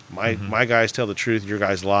 and my guys tell the truth, your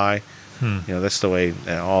guys lie. That's the way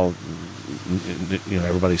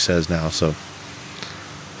everybody says now. So,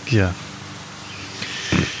 yeah.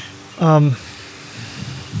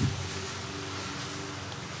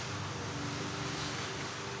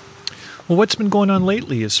 Well, what's been going on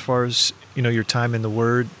lately as far as your time in the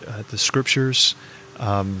Word, the Scriptures?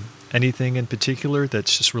 Anything in particular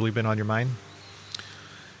that's just really been on your mind?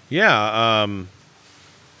 Yeah.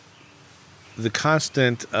 The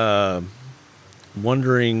constant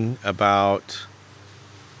wondering about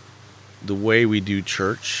the way we do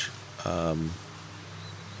church.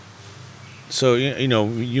 So,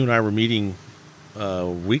 you and I were meeting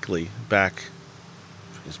weekly back,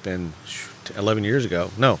 it's been 13 years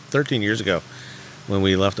ago, when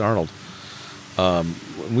we left Arnold.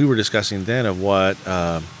 We were discussing then of what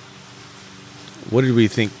did we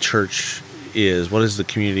think church is? What is the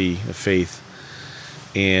community of faith?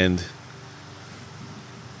 And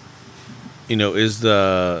is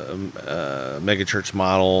the megachurch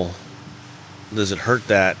model, does it hurt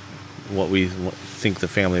that what we think the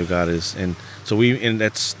family of God is? And so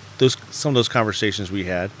that's some of those conversations we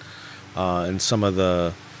had, and some of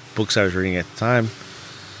the books I was reading at the time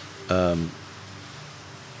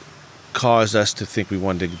caused us to think we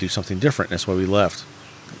wanted to do something different. That's why we left.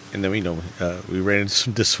 And then we ran into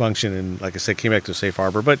some dysfunction, and like I said, came back to a safe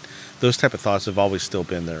harbor. But those type of thoughts have always still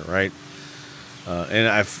been there, right? And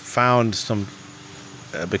I've found some,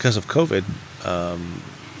 because of COVID,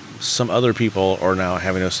 some other people are now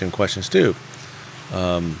having those same questions too.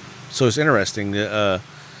 So it's interesting. You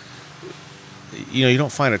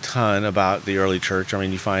don't find a ton about the early church. I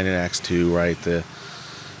mean, you find in Acts 2, right,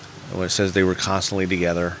 when it says they were constantly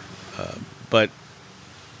together. But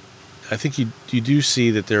I think you do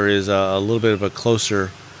see that there is a little bit of a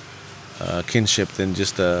closer kinship than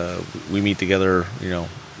just we meet together,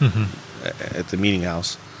 at the meeting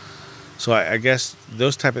house. So I guess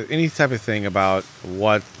any type of thing about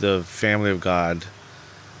what the family of God.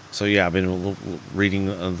 So yeah, I've been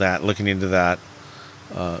reading that, looking into that.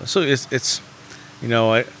 So it's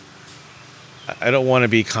I don't want to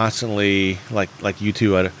be constantly like you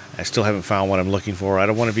two. I still haven't found what I'm looking for. I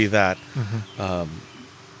don't want to be that. Mm-hmm.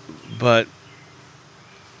 But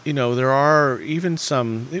there are even before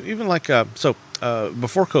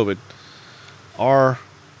COVID, our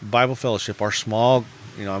Bible fellowship, our small,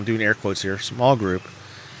 I'm doing air quotes here, small group,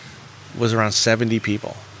 was around 70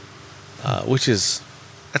 people, that's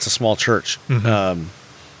a small church. Mm-hmm.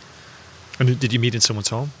 And did you meet in someone's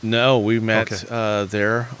home? No, we met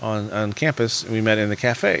there on campus. We met in the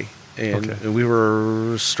cafe, and we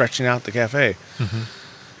were stretching out the cafe. Mm-hmm.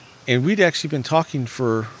 And we'd actually been talking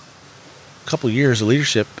for a couple of years, the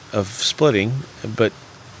leadership of splitting, but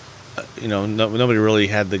nobody really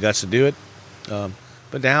had the guts to do it.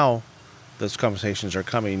 But now those conversations are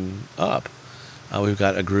coming up. We've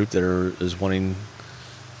got a group that is wanting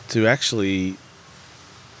to actually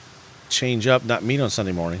change up, not meet on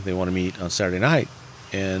Sunday morning. They want to meet on Saturday night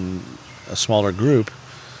in a smaller group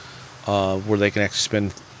where they can actually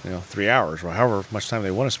spend 3 hours or however much time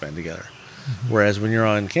they want to spend together. Mm-hmm. Whereas when you're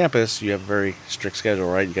on campus, you have a very strict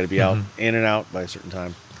schedule, right? You got to be out in and out by a certain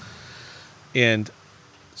time. And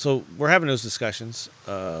so we're having those discussions.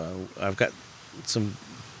 I've got some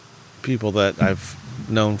people that I've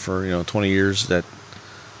known for 20 years that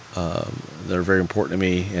they're very important to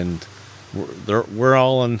me, and we're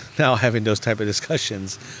all now having those type of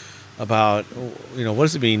discussions about what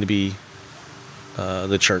does it mean to be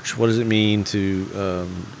the church? What does it mean to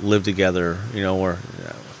live together? Or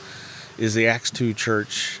is the Acts 2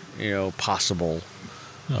 church possible?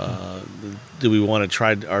 Mm-hmm. Do we want to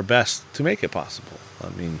try our best to make it possible? I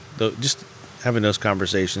mean, just having those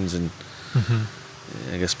conversations and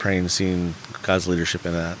I guess praying and seeing God's leadership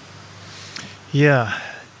in that. Yeah.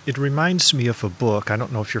 It reminds me of a book. I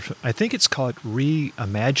don't know if you're... I think it's called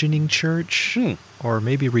Reimagining Church or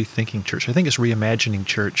maybe Rethinking Church. I think it's Reimagining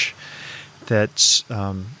Church. That's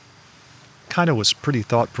kind of was pretty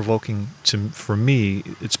thought-provoking for me.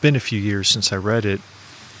 It's been a few years since I read it.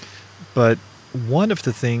 But one of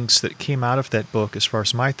the things that came out of that book, as far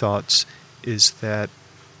as my thoughts, is that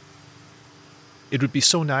it would be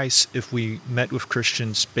so nice if we met with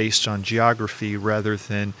Christians based on geography rather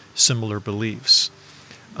than similar beliefs.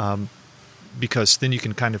 Because then you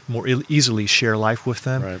can kind of more easily share life with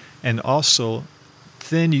them. Right. And also,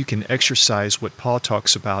 then you can exercise what Paul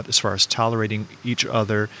talks about as far as tolerating each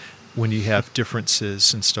other when you have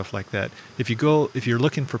differences and stuff like that. If you're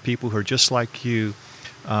looking for people who are just like you,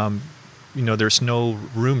 there's no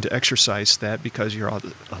room to exercise that because you're all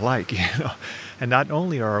alike, And not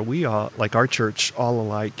only are we all, like our church, all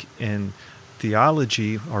alike in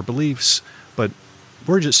theology, our beliefs, but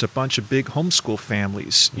we're just a bunch of big homeschool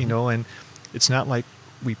families, and it's not like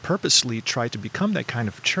we purposely try to become that kind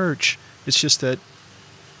of church. It's just that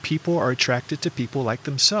people are attracted to people like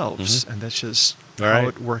themselves, and that's just how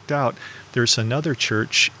it worked out. There's another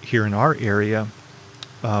church here in our area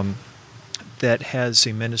that has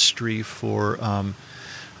a ministry for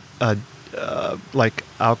like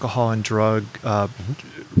alcohol and drug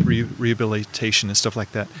rehabilitation and stuff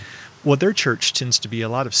like that. Well, their church tends to be a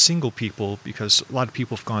lot of single people because a lot of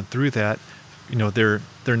people have gone through that. They're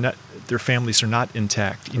not, their families are not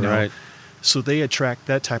intact. Right. So they attract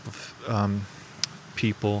that type of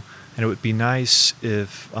people, and it would be nice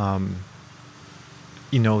if the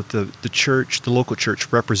church, the local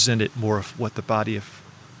church, represented more of what the body of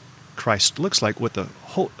Christ looks like, what the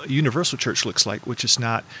whole universal church looks like, which is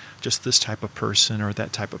not just this type of person or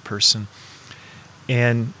that type of person.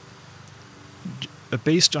 And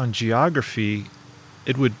based on geography,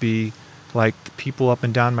 it would be like the people up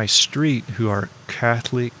and down my street who are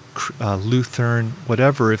Catholic, Lutheran,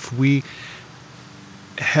 whatever. If we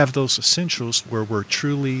have those essentials where we're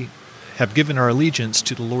truly have given our allegiance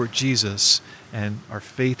to the Lord Jesus and our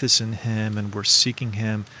faith is in Him and we're seeking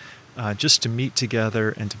Him, just to meet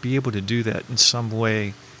together and to be able to do that in some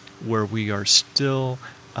way where we are still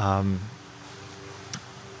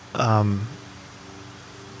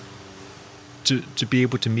to be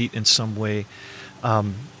able to meet in some way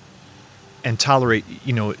and tolerate,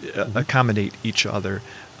 accommodate each other.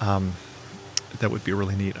 That would be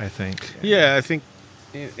really neat, I think. Yeah, I think,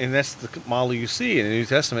 and that's the model you see in the New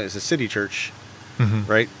Testament is a city church,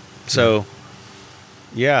 right? So,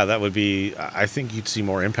 yeah, that would be, I think you'd see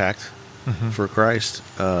more impact for Christ.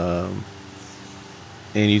 And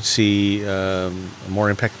you'd see more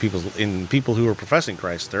impact in people who are professing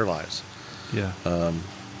Christ, their lives. Yeah.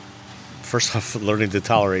 First off, learning to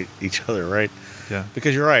tolerate each other, right? Yeah.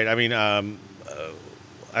 Because you're right. I mean, I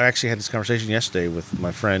actually had this conversation yesterday with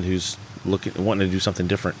my friend who's wanting to do something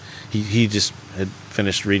different. He just had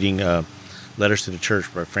finished reading Letters to the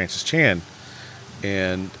Church by Francis Chan,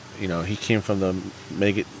 and he came from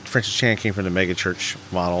Francis Chan came from the mega church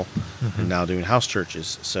model, and now doing house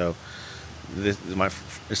churches. So this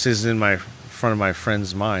is in my front of my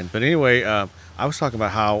friend's mind. But anyway, I was talking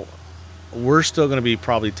about how we're still going to be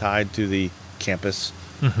probably tied to the campus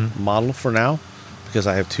model for now, because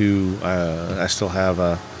I have two. I still have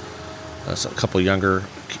a couple younger.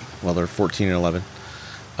 Well, they're 14 and 11.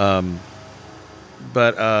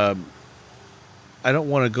 But I don't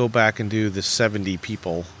want to go back and do the 70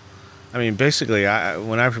 people. I mean, basically,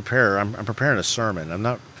 when I prepare, I'm preparing a sermon. I'm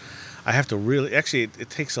not. I have to really. Actually, it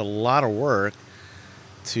takes a lot of work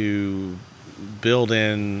to build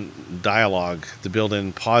in dialogue, to build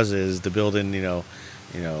in pauses, to build in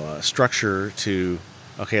structure. To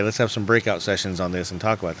let's have some breakout sessions on this and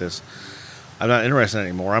talk about this. I'm not interested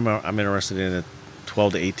anymore. I'm interested in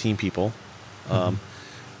 12 to 18 people, and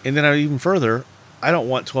then even further, I don't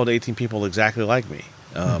want 12 to 18 people exactly like me.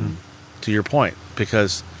 To your point,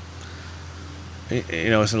 because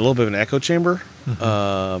it's a little bit of an echo chamber.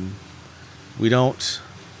 We don't.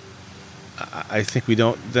 I think we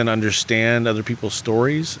don't then understand other people's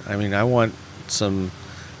stories. I mean, I want some.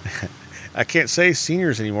 I can't say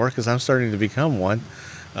seniors anymore because I'm starting to become one.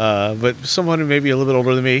 But someone who may be a little bit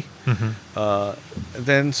older than me,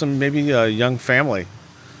 then some maybe a young family,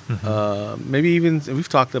 maybe even we've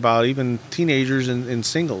talked about even teenagers and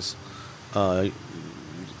singles, could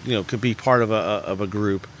be part of a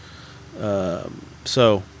group.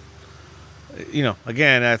 So,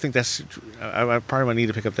 again, I think that's I probably might need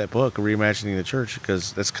to pick up that book, Reimagining the Church,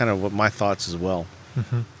 because that's kind of what my thoughts as well.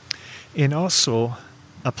 And also,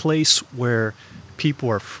 a place where people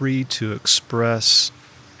are free to express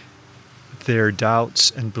their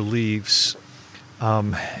doubts and beliefs,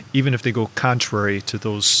 even if they go contrary to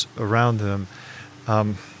those around them.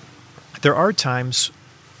 There are times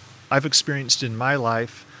I've experienced in my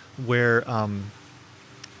life where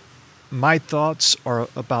my thoughts are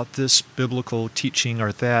about this biblical teaching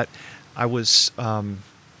or that. I was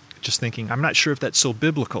just thinking, I'm not sure if that's so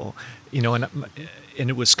biblical, and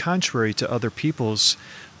it was contrary to other people's.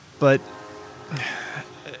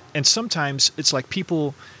 And sometimes it's like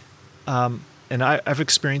people, and I've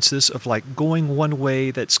experienced this, of like going one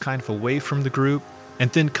way that's kind of away from the group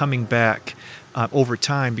and then coming back over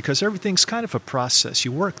time, because everything's kind of a process.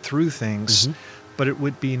 You work through things, but it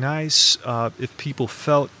would be nice if people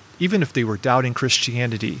felt, even if they were doubting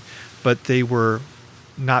Christianity, but they were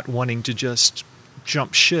not wanting to just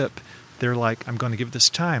jump ship. They're like, I'm going to give this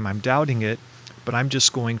time. I'm doubting it, but I'm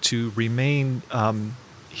just going to remain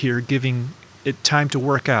here, giving it time to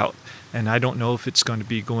work out. And I don't know if it's going to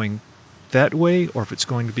be going that way or if it's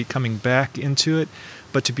going to be coming back into it,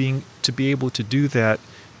 but to be able to do that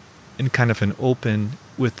in kind of an open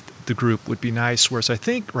with the group would be nice. Whereas I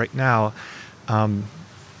think right now, I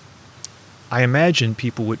imagine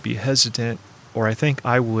people would be hesitant, or I think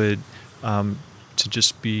I would, to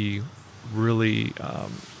just be really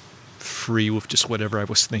free with just whatever I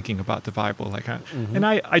was thinking about the Bible. And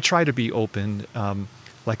I try to be open.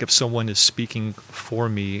 Like if someone is speaking for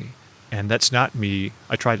me and that's not me,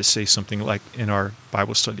 I try to say something like in our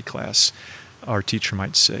Bible study class, our teacher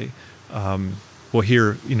might say, well,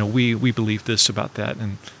 here, we believe this about that.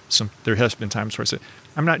 And there has been times where I say,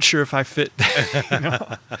 I'm not sure if I fit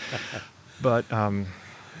that, But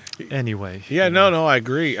anyway. Yeah, no, I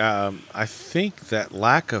agree. I think that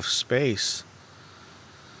lack of space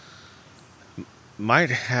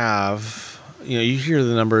might have, you hear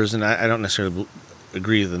the numbers, and I don't necessarily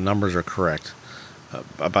agree the numbers are correct,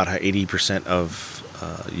 about how 80% of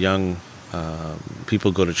young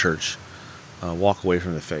people go to church, walk away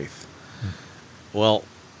from the faith. Well,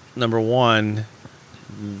 number one,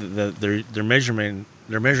 they're measuring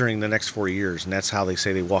the next 4 years, and that's how they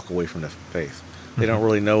say they walk away from the faith. They don't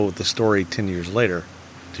really know the story 10 years later,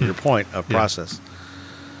 to your point of process.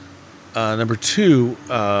 Number two,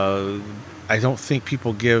 I don't think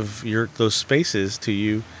people give those spaces to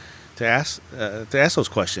you to ask those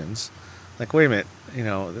questions. Like, wait a minute,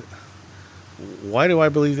 why do I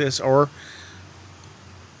believe this? Or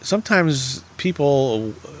sometimes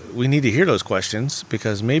we need to hear those questions,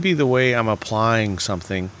 because maybe the way I'm applying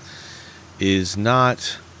something is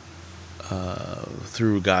not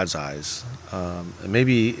through God's eyes.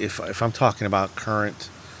 Maybe if I'm talking about current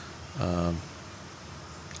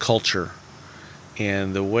culture,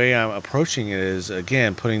 and the way I'm approaching it is,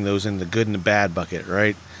 again, putting those in the good and the bad bucket,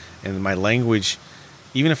 right? And my language,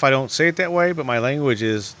 even if I don't say it that way, but my language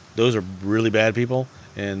is, those are really bad people,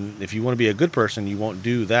 and if you want to be a good person, you won't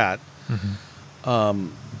do that.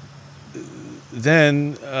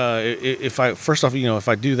 Then if I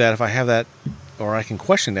do that, if I have that, or I can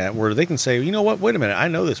question that, where they can say, you know what, wait a minute, I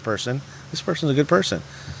know this person's a good person,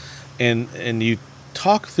 and you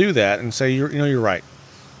talk through that and say, you're right,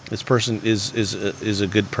 this person is a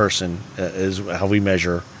good person, is how we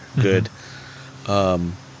measure good.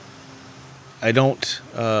 I don't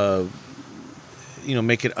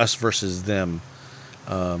make it us versus them.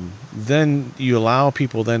 Then you allow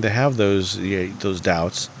people then to have those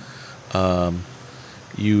doubts.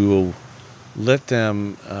 You let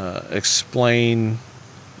them explain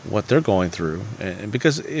what they're going through, and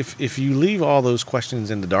because if you leave all those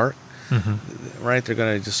questions in the dark, right, they're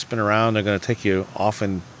going to just spin around. They're going to take you off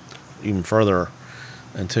and even further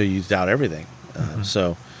until you doubt everything.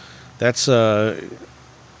 So that's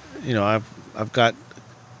I've got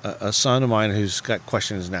a son of mine who's got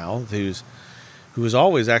questions now, who is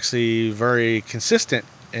always actually very consistent,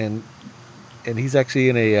 and he's actually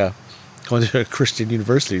in going to a Christian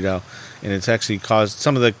university now, and it's actually caused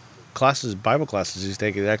some of the Bible classes he's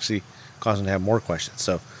taking, it actually caused him to have more questions.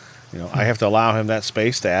 So, I have to allow him that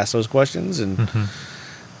space to ask those questions and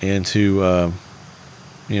to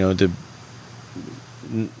to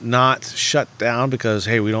not shut down because,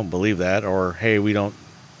 hey, we don't believe that, or hey,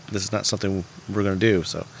 this is not something we're going to do.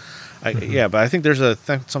 So, but I think there's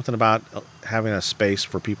something about having a space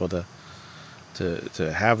for people to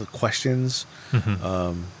have questions,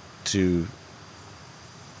 to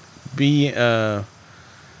be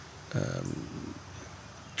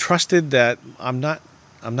trusted that I'm not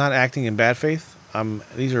acting in bad faith.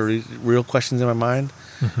 These are real questions in my mind.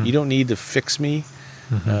 You don't need to fix me.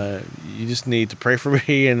 You just need to pray for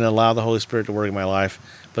me and allow the Holy Spirit to work in my life.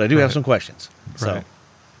 But I do have some questions. So. Right.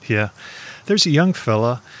 Yeah. There's a young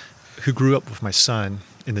fella who grew up with my son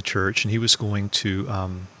in the church, and he was going to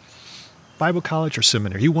Bible college or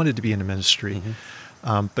seminary. He wanted to be in the ministry,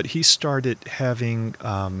 but he started having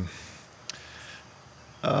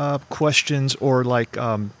questions or like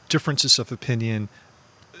differences of opinion,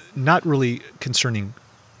 not really concerning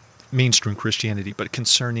mainstream Christianity, but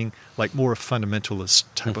concerning like more fundamentalist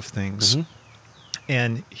type of things.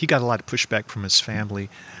 And he got a lot of pushback from his family.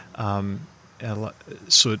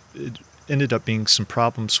 So it ended up being some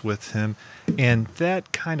problems with him. And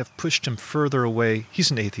that kind of pushed him further away.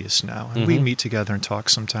 He's an atheist now, and we meet together and talk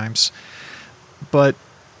sometimes. But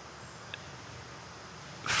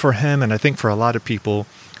for him, and I think for a lot of people,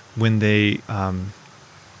 when they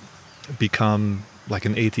become like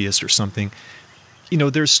an atheist or something,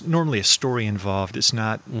 there's normally a story involved. It's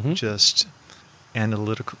not just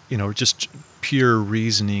analytical, just pure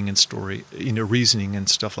reasoning and story, reasoning and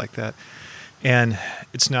stuff like that. And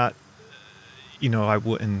it's not, I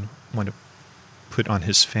wouldn't want to put on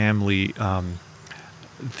his family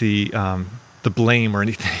the blame or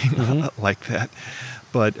anything like that.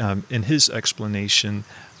 But in his explanation,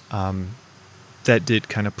 that did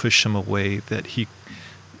kind of push him away.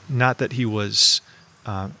 Not that he was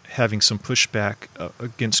having some pushback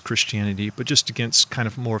against Christianity, but just against kind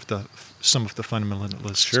of more of some of the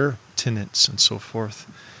fundamentalist tenets and so forth.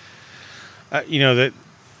 That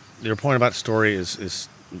your point about story is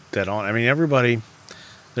dead on. I mean, everybody,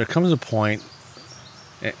 there comes a point,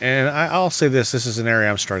 and I'll say this is an area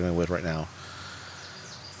I'm struggling with right now.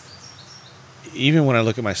 Even when I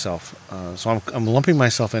look at myself, so I'm lumping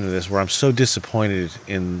myself into this where I'm so disappointed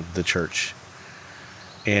in the church.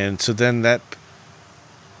 And so then that,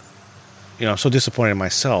 I'm so disappointed in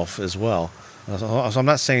myself as well. So I'm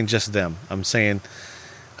not saying just them. I'm saying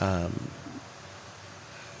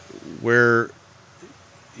where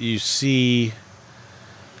you see,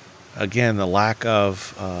 again, the lack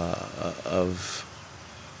of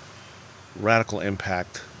radical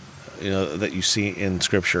impact, that you see in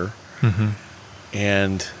Scripture.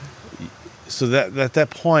 And so that at that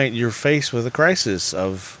point, you're faced with a crisis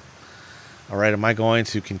of, all right, am I going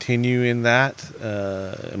to continue in that?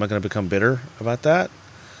 Am I going to become bitter about that?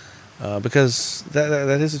 Because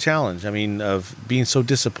that is a challenge. I mean, of being so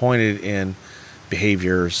disappointed in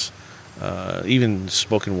behaviors, even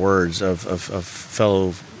spoken words of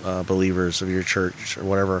fellow believers of your church or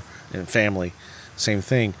whatever, and family, same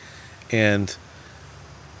thing. And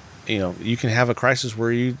you can have a crisis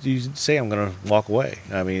where you say, I'm going to walk away.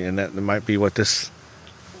 I mean, and that might be what this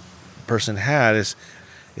person had is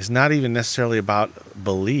not even necessarily about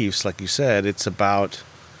beliefs, like you said. It's about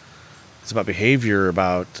behavior,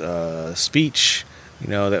 about speech,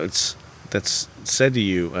 that's said to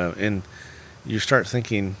you. And you start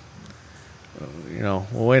thinking, well,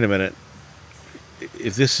 wait a minute.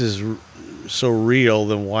 If this is so real,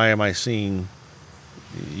 then why am I seeing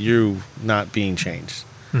you not being changed?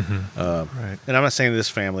 Right. And I'm not saying this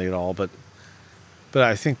family at all, but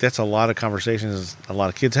I think that's a lot of conversations a lot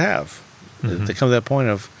of kids have. They come to that point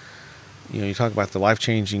of, you talk about the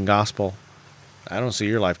life-changing gospel. I don't see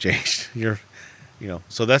your life changed.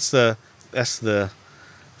 So that's the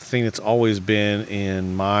thing that's always been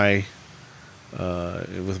in my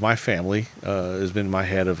with my family has been in my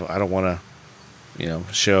head of I don't want to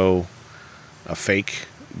show a fake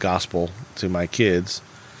gospel to my kids.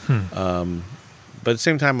 But at the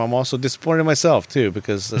same time, I'm also disappointed in myself too,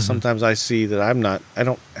 because sometimes I see that I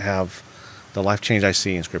don't have the life change I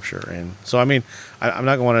see in Scripture. And so, I mean, I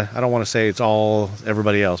don't want to say it's all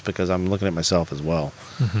everybody else, because I'm looking at myself as well.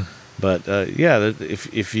 But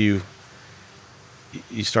if you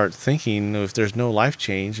start thinking, if there's no life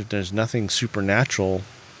change, if there's nothing supernatural,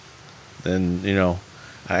 then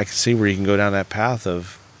I can see where you can go down that path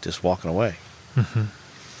of just walking away.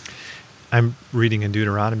 I'm reading in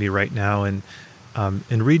Deuteronomy right now, and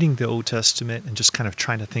in reading the Old Testament and just kind of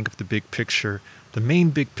trying to think of the big picture, the main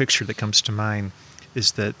big picture that comes to mind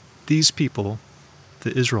is that these people,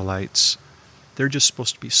 the Israelites, they're just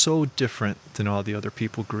supposed to be so different than all the other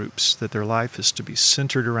people groups, that their life is to be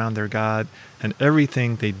centered around their God, and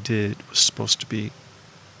everything they did was supposed to be,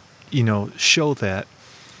 show that.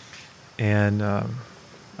 And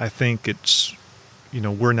I think it's,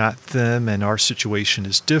 we're not them, and our situation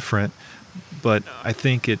is different, but I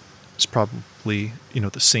think it's probably,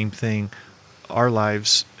 the same thing. Our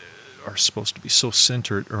lives are supposed to be so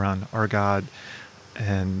centered around our God,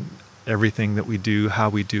 and everything that we do, how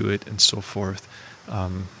we do it, and so forth.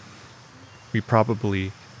 We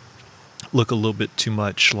probably look a little bit too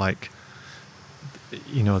much like,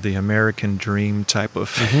 the American dream type of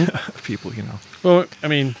people, Well, I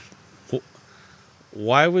mean,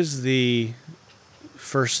 why was the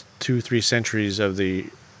first 2-3 centuries of the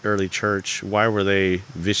early church, why were they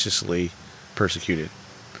viciously persecuted?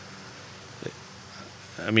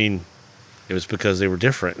 I mean, it was because they were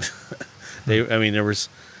different. They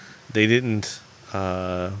didn't.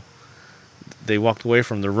 They walked away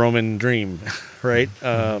from the Roman dream, right?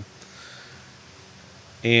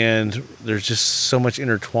 And there's just so much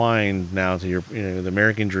intertwined now to your, the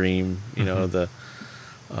American dream,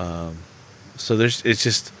 so it's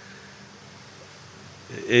just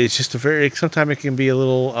a very, sometimes it can be a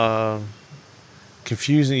little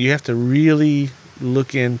confusing. You have to really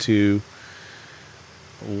look into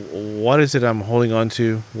what is it I'm holding on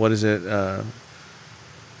to? What is it,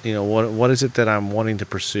 what is it that I'm wanting to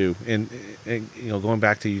pursue? And going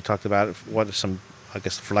back to, you talked about what is some, I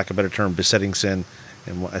guess for lack of a better term, besetting sin.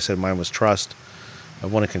 And I said mine was trust. I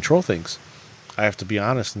want to control things. I have to be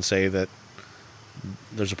honest and say that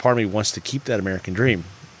there's a part of me wants to keep that American dream,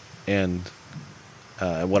 and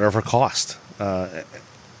at whatever cost. I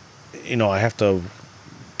have to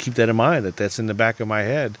keep that in mind, that's in the back of my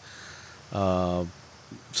head, so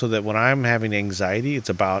that when I'm having anxiety, it's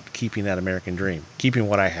about keeping that American dream, keeping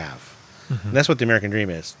what I have. And that's what the American dream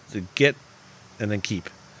is: to get and then keep.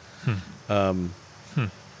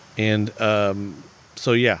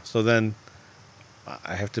 So then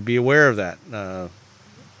I have to be aware of that,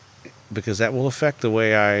 because that will affect the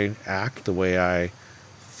way I act, the way I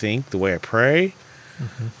think, the way I pray.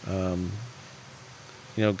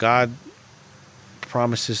 God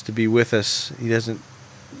promises to be with us. He doesn't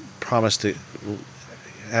promise to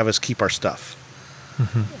have us keep our stuff.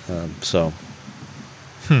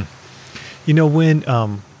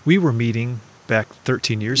 When we were meeting back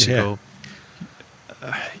 13 years ago,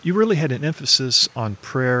 you really had an emphasis on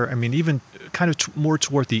prayer. I mean, even kind of more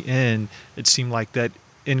toward the end, it seemed like that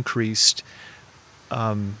increased.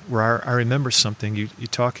 Where I remember something you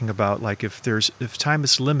talking about, like if time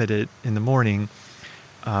is limited in the morning,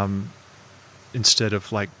 instead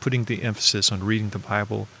of like putting the emphasis on reading the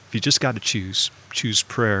Bible, if you just got to choose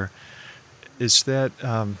prayer. Is that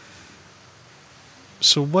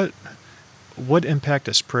so? What impact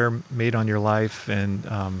has prayer made on your life, and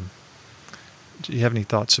do you have any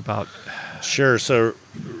thoughts about? Sure. So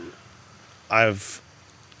I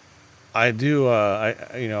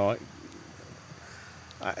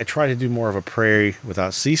try to do more of a prayer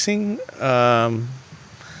without ceasing.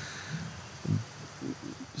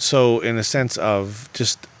 So in a sense of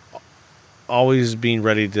just always being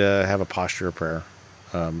ready to have a posture of prayer.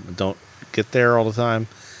 Don't get there all the time,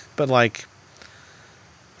 but like,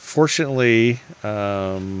 fortunately,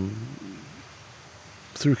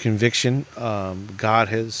 through conviction, God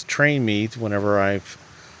has trained me to, whenever I've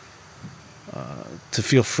to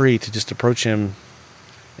feel free to just approach Him.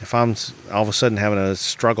 If I'm all of a sudden having a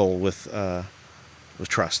struggle with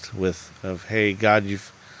trust, hey God,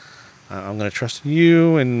 I'm going to trust in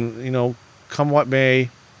You, and come what may,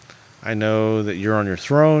 I know that You're on Your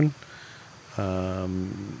throne.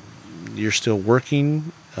 You're still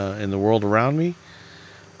working in the world around me.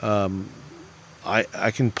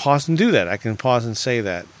 I can pause and do that. I can pause and say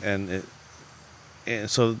that, and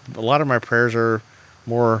so a lot of my prayers are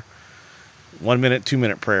more 1 minute, 2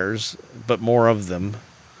 minute prayers, but more of them.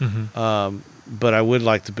 But I would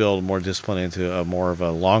like to build more discipline into a more of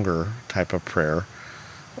a longer type of prayer.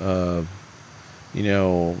 That's,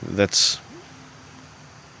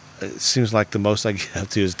 it seems like the most I get up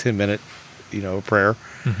to is 10-minute, prayer.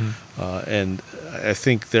 And I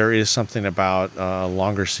think there is something about a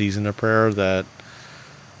longer season of prayer that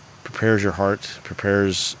prepares your heart,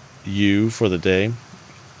 prepares you for the day.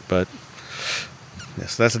 But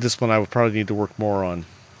yes, that's a discipline I would probably need to work more on.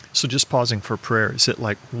 So just pausing for prayer, is it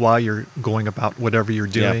like while you're going about whatever you're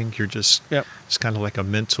doing, you're just, it's kind of like a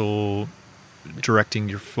mental directing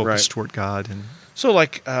your focus toward God? And so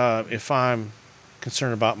like, if I'm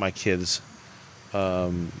concerned about my kids,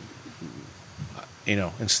 instead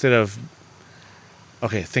of,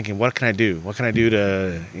 thinking, what can I do? What can I do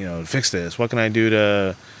to, fix this? What can I do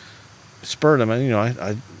to spur them? And,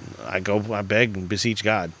 I beg and beseech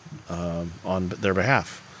God, on their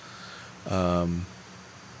behalf.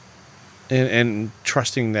 And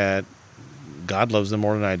trusting that God loves them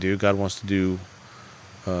more than I do. God wants to do,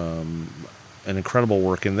 an incredible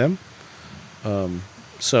work in them.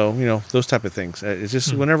 So, those type of things. It's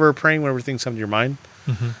just whenever praying, whenever things come to your mind,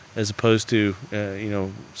 as opposed to,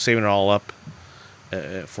 saving it all up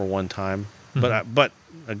for one time. But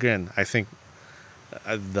again, I think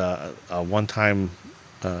the one time,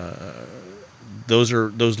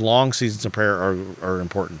 those long seasons of prayer are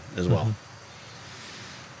important as well.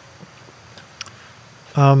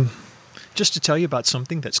 Just to tell you about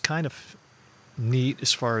something that's kind of neat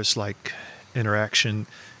as far as like interaction.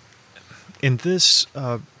 In this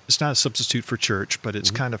it's not a substitute for church, but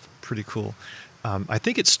it's kind of pretty cool. I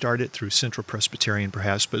think it started through Central Presbyterian,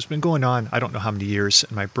 perhaps, but it's been going on, I don't know how many years,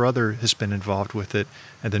 and my brother has been involved with it,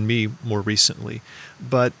 and then me more recently.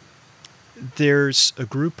 But there's a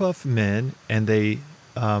group of men, and they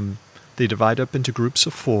divide up into groups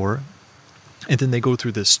of 4, and then they go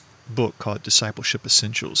through this book called Discipleship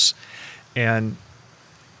Essentials. And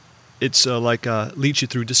it's leads you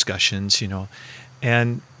through discussions,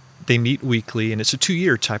 and they meet weekly, and it's a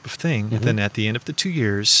 2-year type of thing. And then at the end of the 2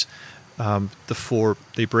 years, the 4,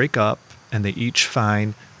 they break up, and they each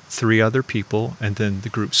find 3 other people, and then the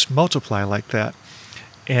groups multiply like that.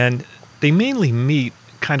 And they mainly meet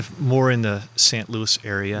kind of more in the St. Louis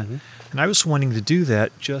area. And I was wanting to do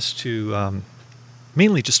that just to,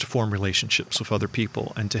 mainly just to form relationships with other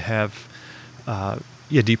people and to have,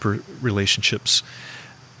 deeper relationships.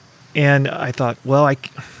 And I thought, well, I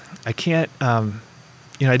can't,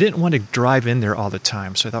 I didn't want to drive in there all the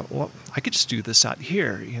time. So I thought, well, I could just do this out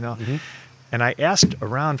here, And I asked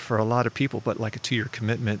around for a lot of people, but like a 2-year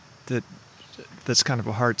commitment, that's kind of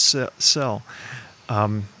a hard sell.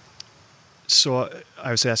 So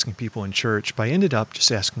I was asking people in church, but I ended up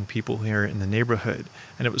just asking people here in the neighborhood.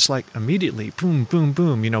 And it was like immediately, boom, boom,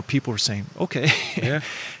 boom, people were saying, okay. Yeah.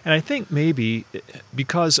 And I think maybe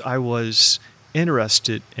because I was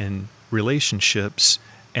interested in relationships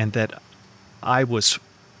and that I was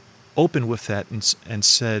open with that and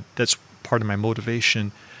said that's part of my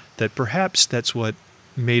motivation, that perhaps that's what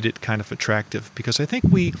made it kind of attractive, because I think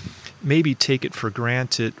we maybe take it for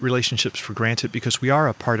granted, relationships for granted, because we are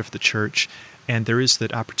a part of the church, and there is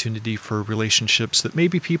that opportunity for relationships that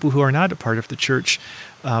maybe people who are not a part of the church,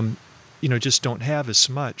 just don't have as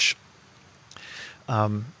much.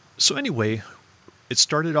 So anyway, it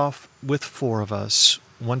started off with 4 of us.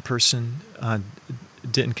 One person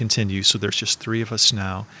didn't continue, so there's just 3 of us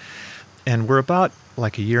now. And we're about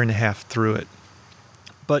like a year and a half through it.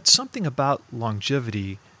 But something about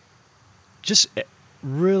longevity just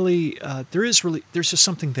really, there's just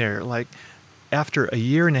something there. Like after a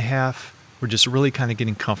year and a half, we're just really kind of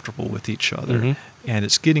getting comfortable with each other. And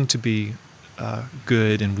it's getting to be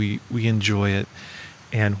good, and we enjoy it.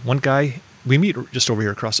 And one guy, we meet just over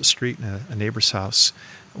here across the street in a neighbor's house.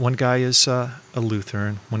 One guy is a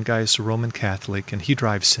Lutheran, one guy is a Roman Catholic, and he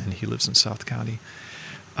drives in. He lives in South County.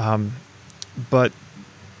 But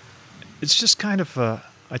it's just kind of,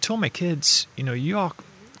 I told my kids, you all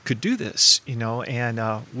could do this,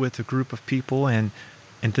 and with a group of people, and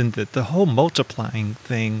then the whole multiplying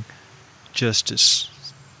thing just is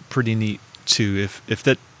pretty neat too, if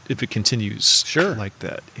it continues like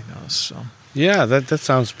that, so. Yeah, that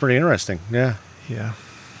sounds pretty interesting. Yeah. Yeah.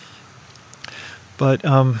 But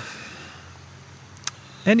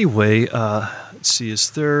anyway, let's see,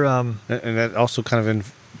 is there... And that also kind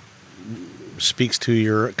of speaks to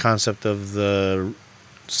your concept of the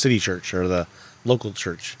city church or the local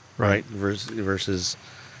church, right? Versus,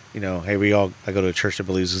 hey, I go to a church that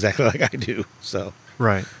believes exactly like I do, so...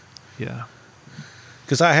 Right, yeah.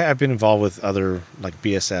 Because I've been involved with other, like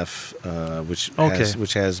BSF,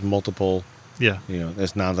 which has multiple... Yeah.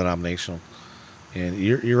 That's non-denominational. And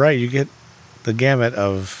you're right, you get the gamut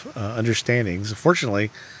of understandings.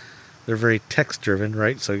 Fortunately, they're very text-driven,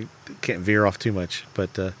 right? So you can't veer off too much.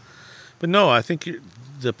 But no, I think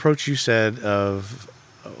the approach you said of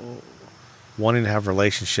wanting to have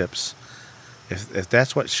relationships, if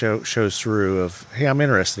that's what shows through of, hey, I'm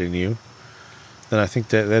interested in you, then I think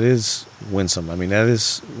that is winsome. I mean, that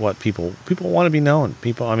is what people want to be known.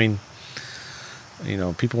 People want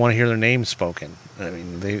to hear their name spoken. I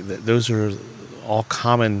mean, those are all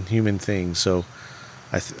common human things. So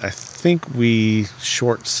I think we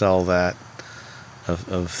short sell that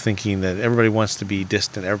of thinking that everybody wants to be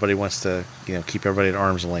distant. Everybody wants to, keep everybody at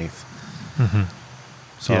arm's length. Mm-hmm.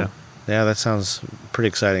 So, yeah, that sounds pretty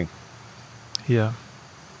exciting. Yeah.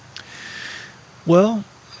 Well,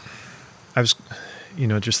 I was,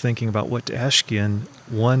 just thinking about what to ask you, and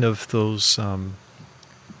one of those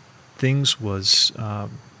things was,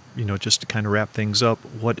 just to kind of wrap things up,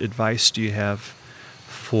 what advice do you have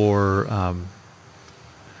for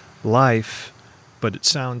life? But it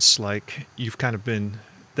sounds like you've kind of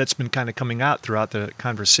that's been kind of coming out throughout the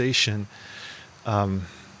conversation. But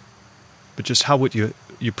just how would you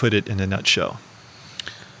put it in a nutshell?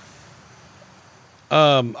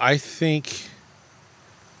 I think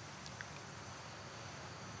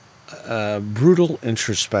brutal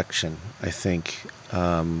introspection, I think.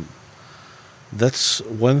 That's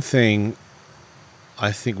one thing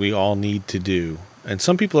I think we all need to do. And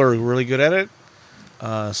some people are really good at it.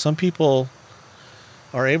 Some people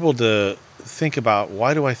are able to think about,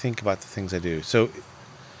 why do I think about the things I do? So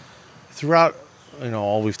throughout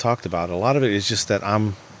all we've talked about. A lot of it is just that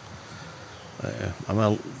I'm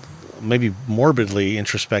maybe morbidly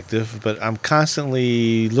introspective, but I'm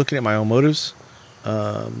constantly looking at my own motives,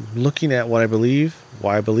 looking at what I believe,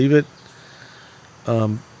 why I believe it.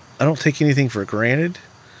 I don't take anything for granted.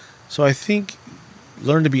 So I think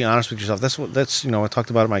learn to be honest with yourself. That's I talked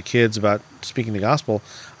about my kids about speaking the gospel.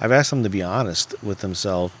 I've asked them to be honest with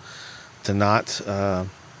themselves, to not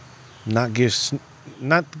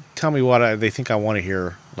tell me what they think I want to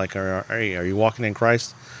hear. Like, are you walking in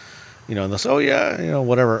Christ? And they'll say, oh yeah,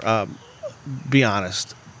 whatever. Be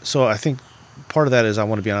honest. So I think part of that is I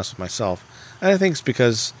want to be honest with myself, and I think it's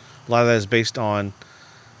because a lot of that is based on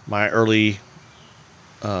my early,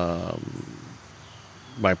 my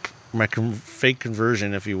fake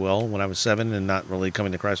conversion, if you will, when I was 7, and not really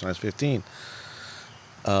coming to Christ when I was 15.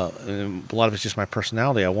 And a lot of it's just my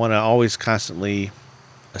personality. I want to always constantly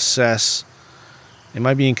assess: am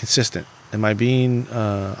I being consistent? Am I being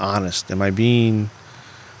honest? Am I being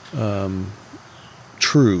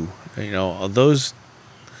true? Those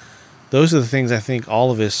are the things I think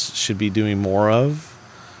all of us should be doing more of,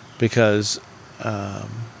 because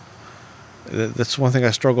that's one thing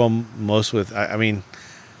I struggle most with. I mean,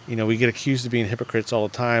 we get accused of being hypocrites all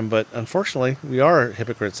the time, but unfortunately, we are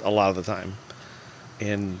hypocrites a lot of the time.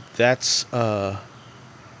 And that's, I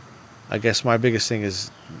guess my biggest thing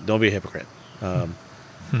is don't be a hypocrite.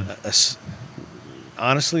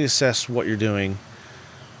 Honestly assess what you're doing.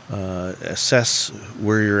 Assess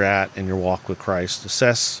where you're at in your walk with Christ.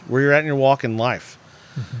 Assess where you're at in your walk in life.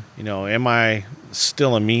 Mm-hmm. Am I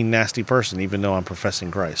still a mean, nasty person, even though I'm professing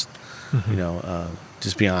Christ? Mm-hmm.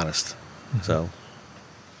 Just be honest. Mm-hmm. So.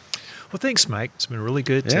 Well, thanks, Mike. It's been really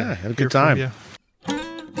good to had a good time. You.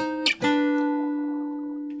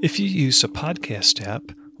 If you use a podcast app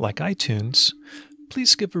like iTunes,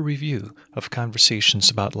 please give a review of Conversations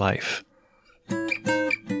About Life.